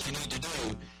 this is what you need to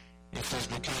do. It says,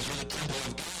 because you're the temple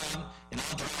of God, and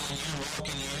I'll dwell in you, walk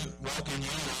in you,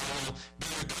 and I will be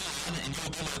your God, and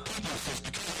you'll be my people. It says,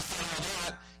 because I said all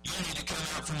that, you need to come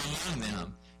out from among them,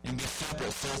 and be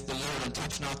separate, saith the Lord, and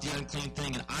touch not the unclean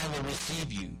thing, and I will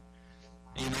receive you.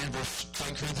 Amen. Verse 2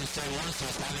 Corinthians 31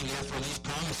 says, having therefore these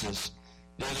promises,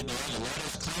 dearly beloved, let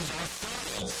us cleanse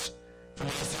ourselves from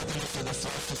the filthiness of the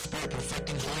flesh and spirit,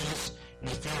 perfecting holiness in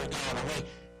the fear of God.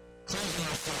 cleansing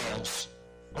ourselves?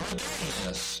 Are we doing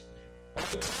this? Are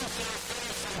we cleansing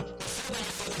ourselves from the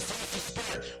filthiness of the flesh and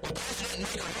spirit? Well, God didn't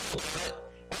make a rule about it.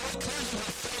 Are we cleansing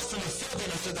ourselves from the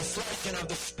filthiness of the flesh and of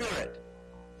the spirit?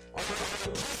 Are we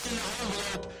placing the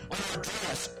envelope on our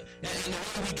dress and the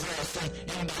way we dress and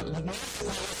the music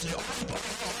we listen to?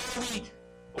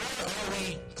 Or are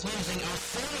we cleansing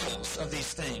ourselves of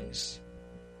these things?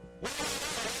 Where are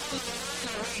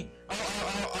we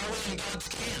in God's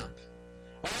camp?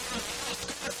 Are we on the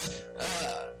outskirts?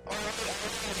 Or are we on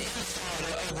the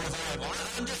inside of revival?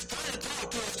 I'm just trying to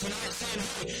talk to us tonight saying,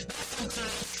 hey, there's some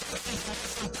instructions and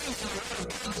there's some things in the Word of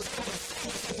God that's able to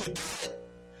save us if we do it.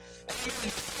 Amen.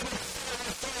 It's able to save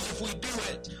ourselves if we do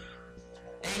it.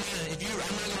 Amen.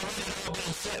 I'm not going to read it all, but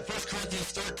in 1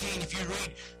 Corinthians 13, if you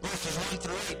read verses 1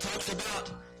 through 8, it talks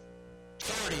about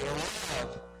charity or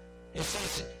love. It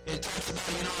talks about,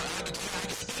 I can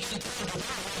speak in tongues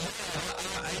without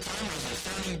love. It's almost a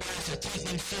sounding brass, a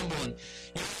teething cymbal, and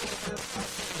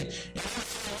prophecy, and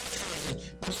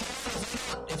but if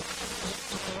I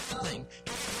have nothing,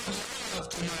 do we have love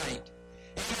tonight?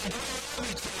 Amen. Do we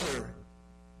love each other?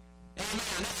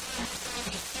 Amen. That sounds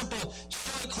like a simple,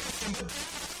 silly question, but do we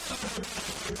love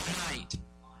everybody here tonight?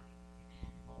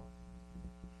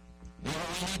 Maybe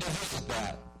we need to visit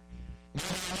that. Maybe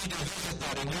you need to visit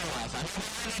that in your life. I mean,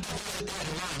 we need to visit that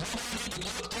in mine. Maybe you need to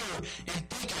look through and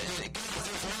think, God, if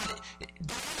there's one,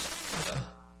 do I love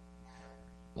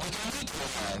like I need to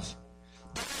love?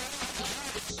 Do I love that you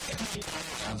expect me to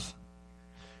love?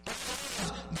 Do I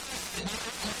love those that you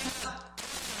may not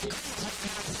agree with me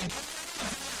and everything? Do I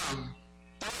love them?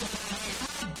 Those that am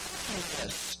I doing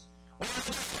this? Or am I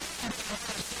just looking down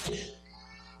and saying,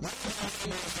 love your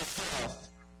neighbor as yourself?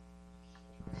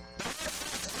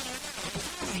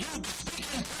 You can speak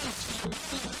in tongues to your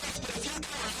brother in faith, but if you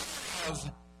don't love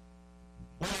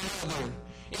one another,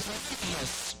 it's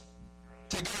weakness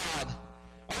to God.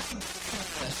 Are we doing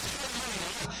this?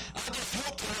 Hallelujah. I just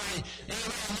hope tonight,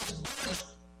 amen, this burden's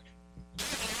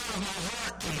getting out of my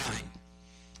heart tonight.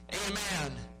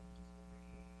 Amen.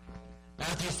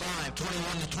 Matthew 5,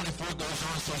 21 to 24 goes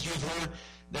on, says, you've heard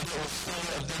that it was said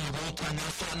of them of old time,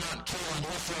 thou shalt not kill, and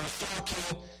whosoever shall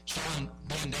kill shall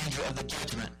be in danger of the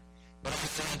judgment. But I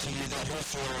say unto you that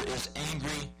whosoever is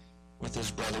angry with his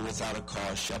brother without a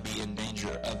cause shall be in danger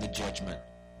of the judgment.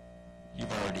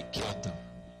 You've already killed them.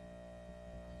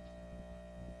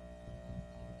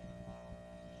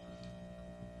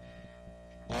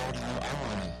 Lord, I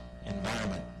want an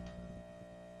environment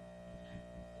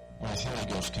where the Holy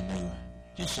Ghost can move.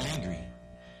 Just angry.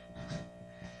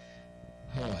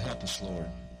 Oh, help us,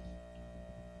 Lord.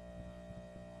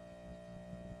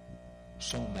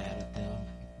 So mad at them.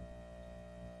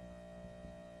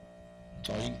 That's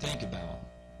all you can think about.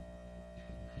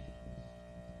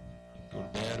 You go to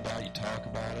bed about it, you talk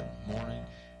about it, morning,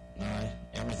 night,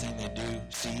 everything they do,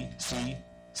 see.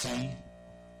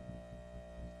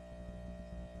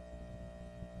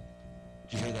 Did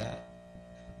you hear that?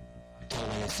 I told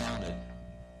the way it sounded.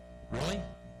 Really?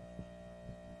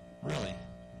 Really?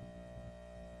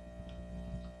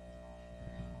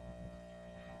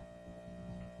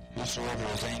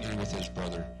 Whosoever is angry with his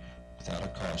brother without a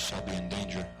cause shall be in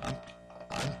danger.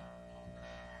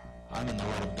 I'm in the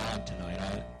Word of God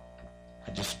tonight.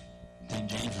 I just think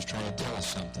James was trying to tell us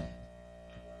something.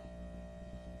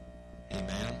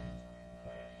 Amen.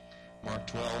 Mark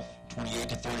 12, 28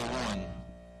 to 31.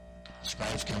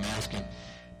 Scribes come asking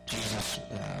Jesus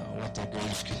what the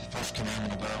greatest first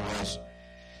commandment of all was.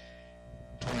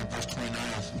 Verse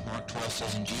 29 of Mark 12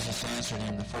 says, and Jesus answered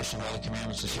him, the first of all the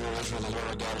commandments is, hear, O Israel, the Lord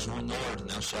our God is one Lord, and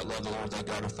thou shalt love the Lord thy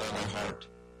God with all thy heart.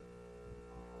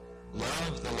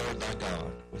 Love the Lord thy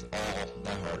God with all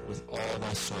thy heart, with all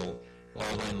thy soul,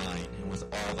 all thy mind, and with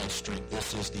all thy strength.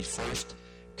 This is the first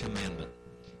commandment.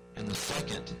 And the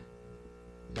second,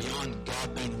 beyond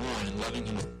God being one and loving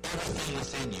him with everything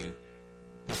within you,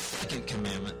 the second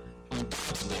commandment on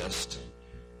God's list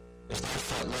is, thou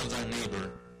shalt love thy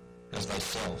neighbor as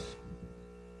thyself.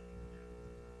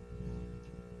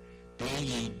 Be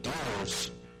ye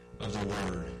doers of the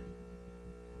word,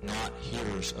 not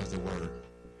hearers of the word.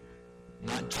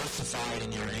 Not justified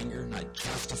in your anger, not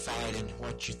justified in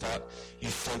what you thought you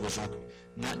said was wrong,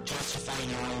 not justifying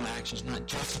your own actions, not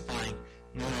justifying,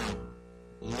 no,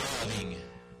 loving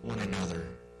one another.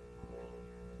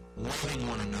 Loving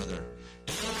one another.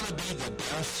 Do you want to be the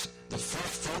best, the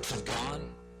first fruits of God?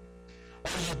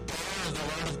 Are you born of the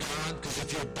Word of God? Because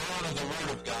if you're born of the Word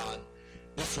of God,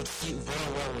 this would suit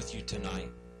very well with you tonight.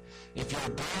 If you're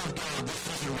born of God,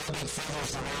 this isn't rubbing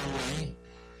feathers the wrong way.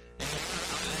 And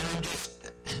I'm just...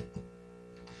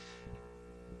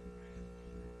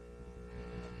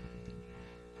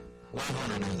 Love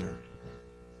one another.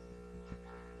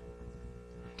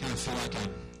 I kind of feel like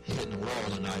I'm hitting the wall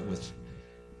tonight with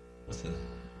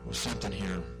something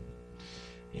here.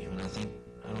 And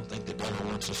I don't think the devil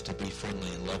wants us to be friendly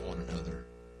and love one another.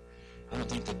 I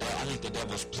think the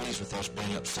devil's pleased with us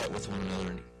being upset with one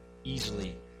another and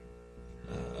easily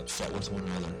upset with one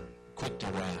another, quick to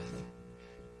wrath,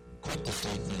 quick to say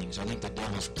things. I think the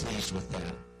devil's pleased with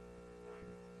that.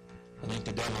 I think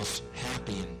the devil's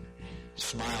happy and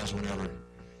smiles whenever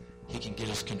he can get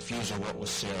us confused on what was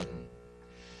said.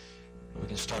 And we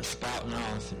can start spouting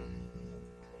off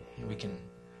and we can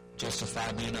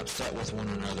justify being upset with one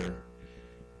another.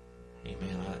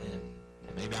 Amen.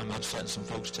 And maybe I'm upsetting some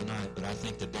folks tonight, but I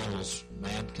think the devil's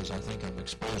mad because I think I'm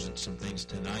exposing some things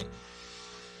tonight.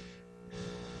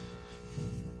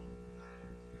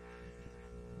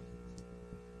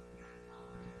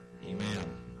 Amen.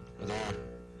 Are there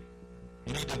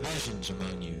any divisions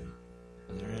among you?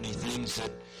 Are there any things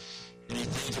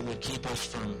that would keep us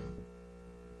from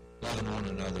loving one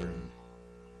another?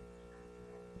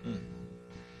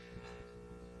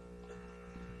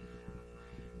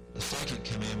 The second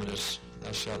commandment is,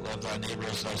 thou shalt love thy neighbor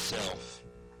as thyself.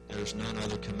 There is none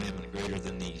other commandment greater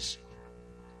than these.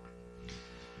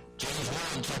 James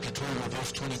 1, chapter 12,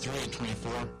 verse 23 and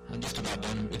 24. I'm just about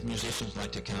done. If musicians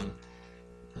like to come,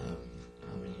 I'll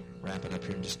wrap it up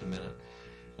here in just a minute.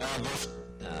 Verse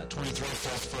 23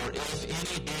 says, for if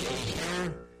any be a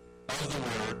hearer of the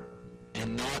word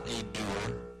and not a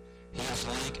doer, he is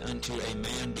like unto a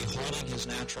man beholding his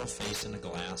natural face in a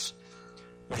glass,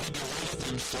 where he beholdeth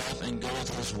himself and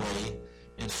goeth his way,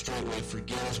 and straightway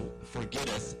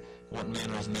forgetteth what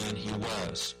manner of man he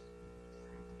was.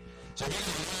 So if you're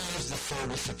going to leave the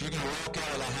service, if you're going to walk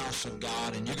out of the house of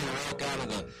God, and you're going to walk out of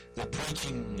the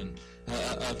preaching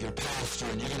of your pastor,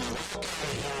 and you're going to walk out of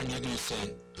here and you're going to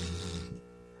say,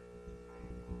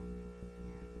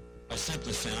 by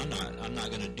simply saying, I'm not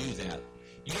going to do that.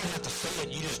 You don't have to say it,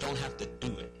 you just don't have to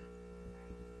do it.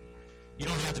 You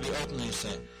don't have to be openly and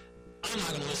say, I'm not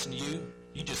going to listen to you.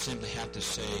 You just simply have to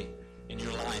say in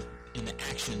your life, in the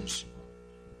actions,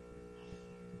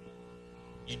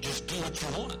 you just do what you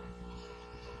want.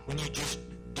 When you just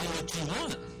do what you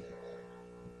want,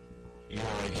 you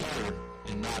are a hearer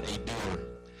and not a doer.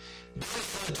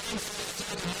 Therefore, James says to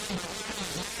the man beholding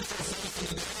his natural face in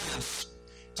the glass,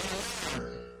 to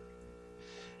learn.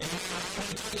 And when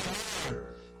you take a mirror,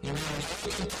 when you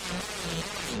look into a mirror in the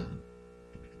morning,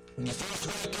 when you first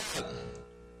wake up,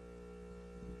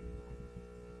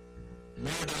 the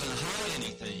mirror doesn't hide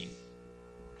anything.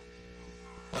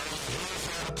 All the hairs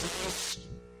are out of place.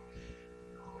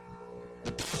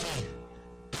 The puffiness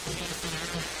in your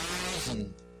eyes and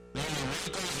maybe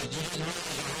wrinkles that you didn't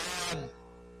realize you had.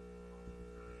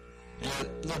 And a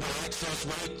little bit of excess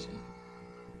weight.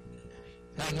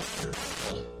 That mirror is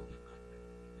real.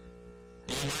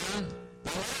 Amen? The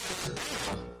mirror is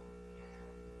real.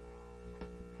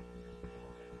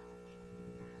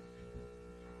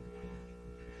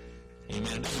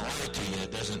 Amen. It doesn't lie to you.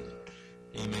 It doesn't.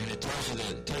 Amen. It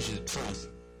tells you the truth.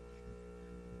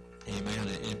 Amen.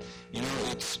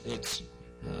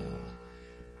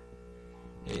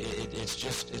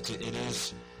 It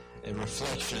is a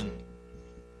reflection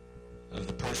of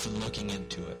the person looking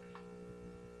into it.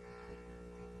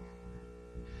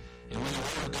 And when the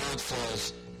Word of God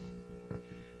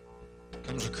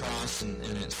comes across and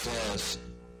it says,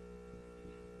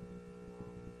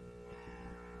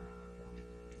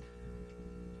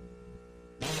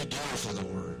 be the doers of the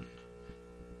Word,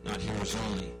 not hearers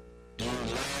only. Do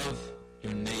love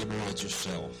your neighbor as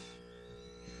yourself.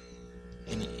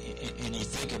 And you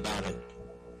think about it,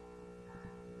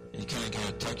 and you kind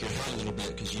of tuck your head a little bit,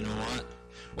 because you know what?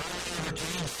 Well, whenever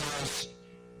James says,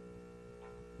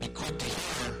 be quick to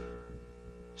hear,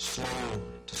 slow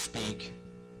to speak,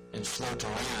 and slow to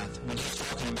wrath, when he's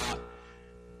talking about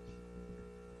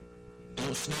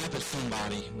don't snap at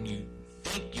somebody when you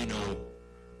think you know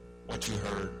what you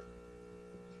heard,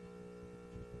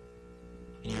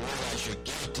 and you realize you're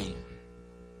guilty.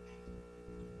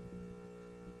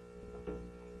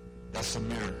 That's the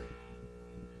mirror.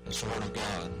 That's the Word of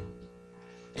God.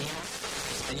 And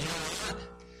you know what?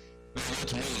 Man,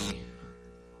 that's me.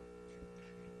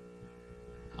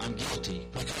 I'm guilty.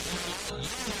 Because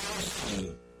you know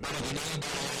you better than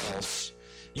anybody else.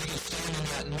 You can stand in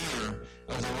that mirror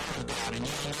of the Word of God and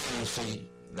you know and say,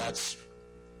 that's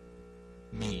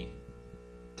me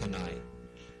tonight.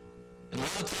 And a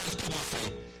lot of times people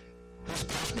say, who's the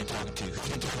pastor been talking to? Who's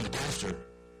been talking to the pastor?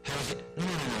 How's it? No.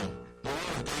 The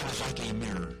Word of God is like a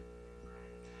mirror.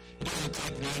 It doesn't it's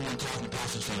like me and talking to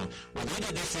Pastor saying, well, we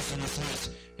did this, and this.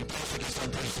 And Pastor gets on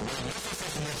preach, well,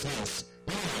 this, and this.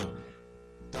 No.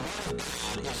 The Word of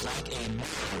God is like a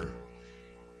mirror.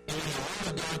 And when the Word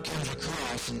of God comes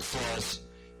across and says,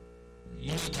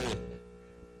 you need to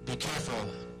be careful,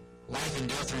 life and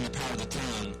death are in the power of the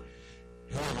tongue,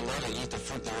 whoever let it eat the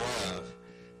fruit thereof.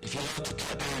 If you like to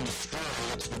cut down and destroy,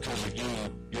 it's because of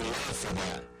your love for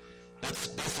that. That's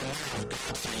the matter of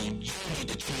God saying, you need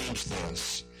to change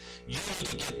this. You need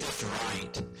to get this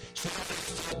right. So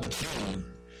nobody's fault but you.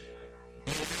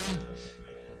 Amen?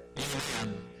 Amen.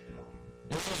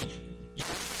 I know what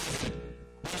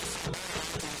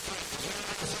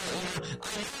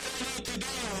I need to do.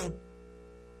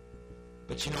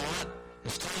 But you know what?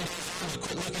 It's time to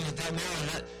quit looking at that mirror and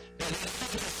that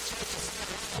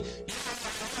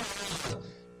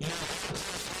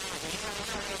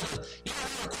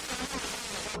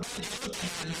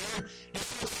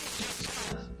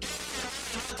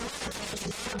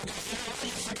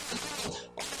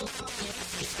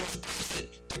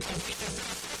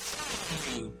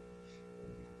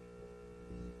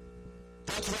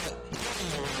that's what hearing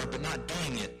the word but not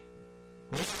doing it.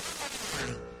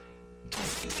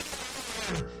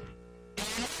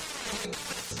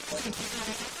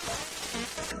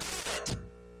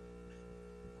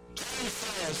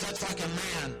 That's like a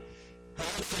man who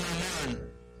looks in a mirror and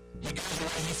he goes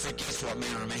away and he forgets what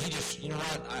mirror, man. He just, you know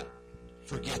what, I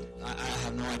forget. I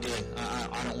have no idea.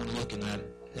 I don't want to look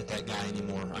at that guy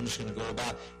anymore. I'm just going to go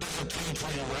about. Doesn't change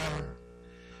who you are.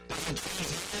 Doesn't change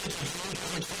the image of you.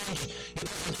 Doesn't change. It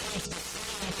doesn't change the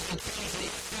sin. It doesn't change the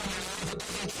issue in your life. It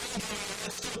doesn't change anything.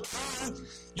 That's still true.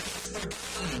 You're just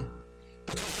forgotten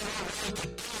because you're not ready to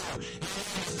do. And one of the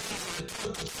things that it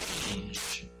took to change.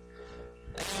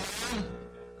 Amen.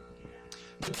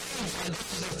 But James, and this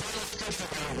is our final scripture,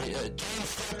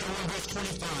 James chapter 1, verse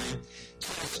 25,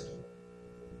 says,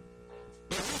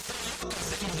 but whoso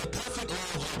looketh into the perfect law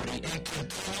of liberty, and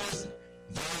continueth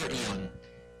therein,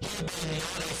 he being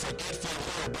not a forgetful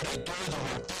word, but a doer of the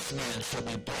word, this man shall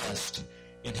be blessed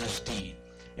in his deed.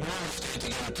 And we're going to stand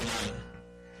together tonight.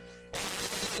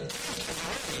 And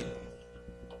really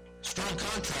strong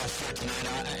contrast here tonight,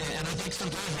 and I think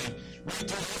sometimes we read through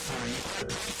this and you start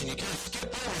preaching, you kind of skip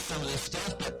over some of this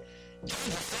stuff, but James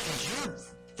is saying you're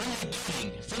from the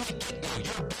beginning, from the get-go,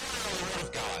 you're born out of the Word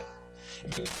of God. And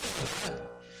because of that,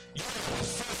 you are the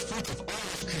first fruit of all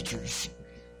His creatures.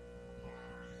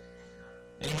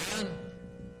 Amen?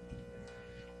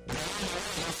 But along the way,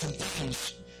 there's some things,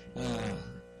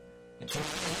 and so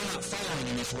you're not following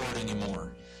in this Word anymore.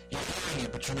 You're hearing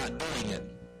it, but you're not doing it.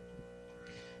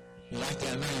 You're like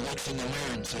that man who looks in the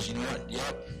mirror and says, you know what,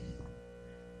 yep,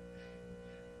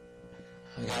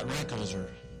 I got wrinkles or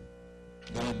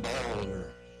going bald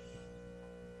or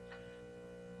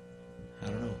I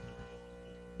don't know.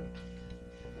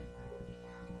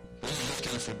 But you just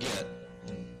kind of forget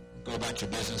and go about your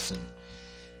business and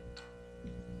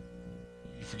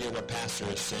you forget what pastor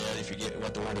has said, you forget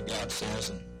what the Word of God says,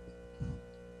 and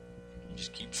you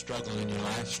just keep struggling in your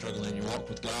life, struggling in your walk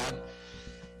with God.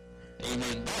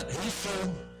 Amen. But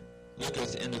whoso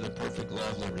looketh into the perfect law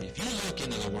of liberty. If you look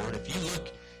into the Word, if you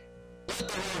look, let the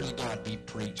Word of God be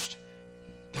preached.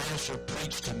 Pastor,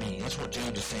 preach to me. That's what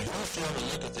James is saying. Whosoever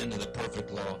looketh into the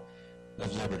perfect law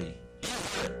of liberty. You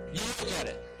hear it. You look at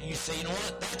it. And you say, you know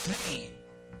what? That's me.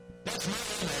 That's my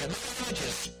image. My image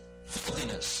is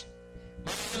filthiness.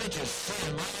 My image is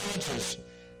sin. My image is...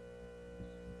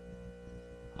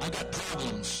 I got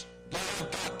problems. God,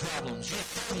 I've got problems. You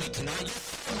told me tonight. You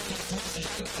told me this message.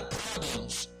 I got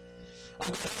problems. I've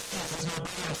got issues with my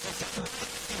brother and sister. I've got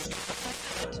issues.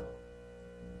 God,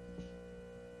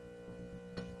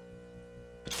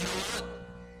 but you know what?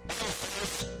 Bible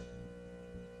says,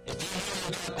 if you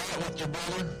haven't got out with your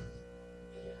brother,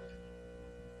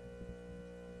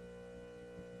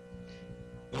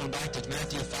 going back to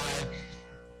Matthew 5,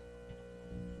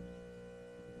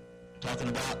 talking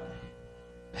about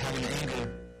having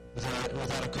anger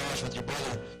without a cause with your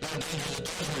brother, you're in danger of the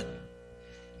judgment.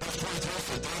 Verse 23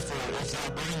 says, therefore, if thou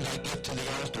bring thy gift to the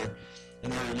altar,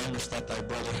 and thou rememberest that thy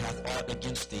brother hath aught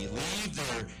against thee, leave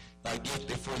there thy gift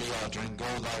before the altar, and go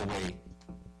thy way.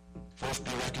 First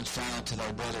be reconciled to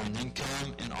thy brother, and then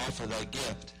come and offer thy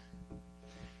gift.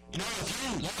 You know, if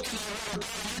you look in the Word of God,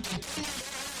 you continue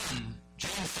on.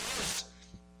 James says,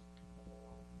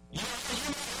 you know,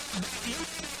 you may be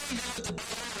angry with the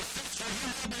brother or sister, you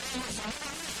may be angry for no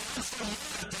reason. I'm so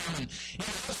mad at them, and you know,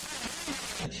 I'm so angry,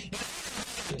 but you know,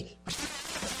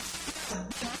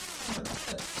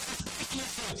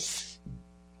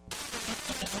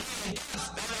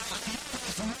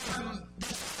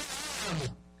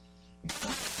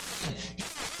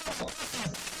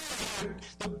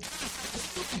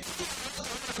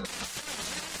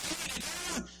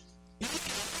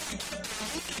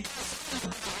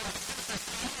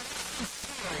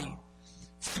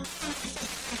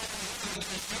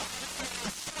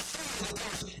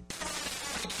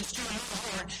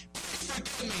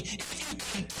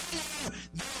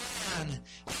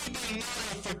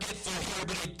 word,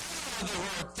 but a doer of the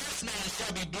word, this man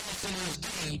shall be blessed in his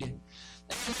deed.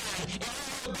 Amen. And we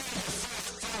will be the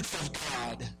first fruits of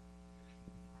God.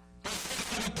 It's not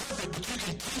going to be perfect, but you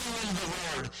continue in the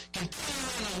word.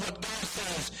 Continue in what God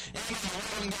says. Amen. The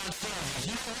word of God says.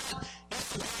 You know what? It's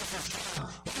the pastor's job.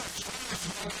 He was charged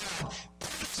by God.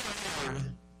 Preach the word.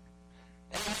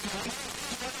 And when you read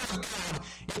the word of God,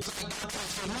 it's like God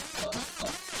tells you, look.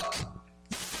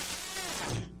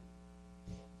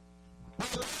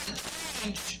 With that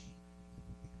change,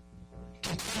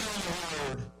 continue in the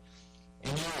word,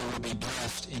 and you will be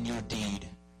blessed in your deed.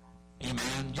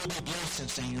 Amen. You'll be blessed in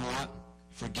saying, you know what?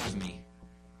 Forgive me.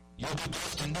 You'll be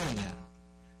blessed in doing that.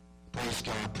 Praise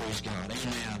God, praise God.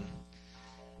 Amen.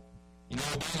 You know,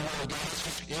 being the word of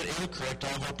God, it'll correct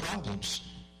all of our problems.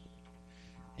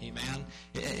 Amen.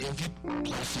 If you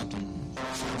play something.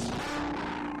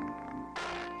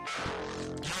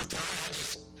 You know,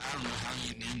 I don't know how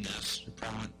you can end this. It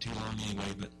probably went too long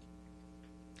anyway, but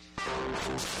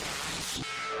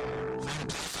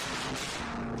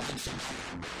find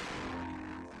somebody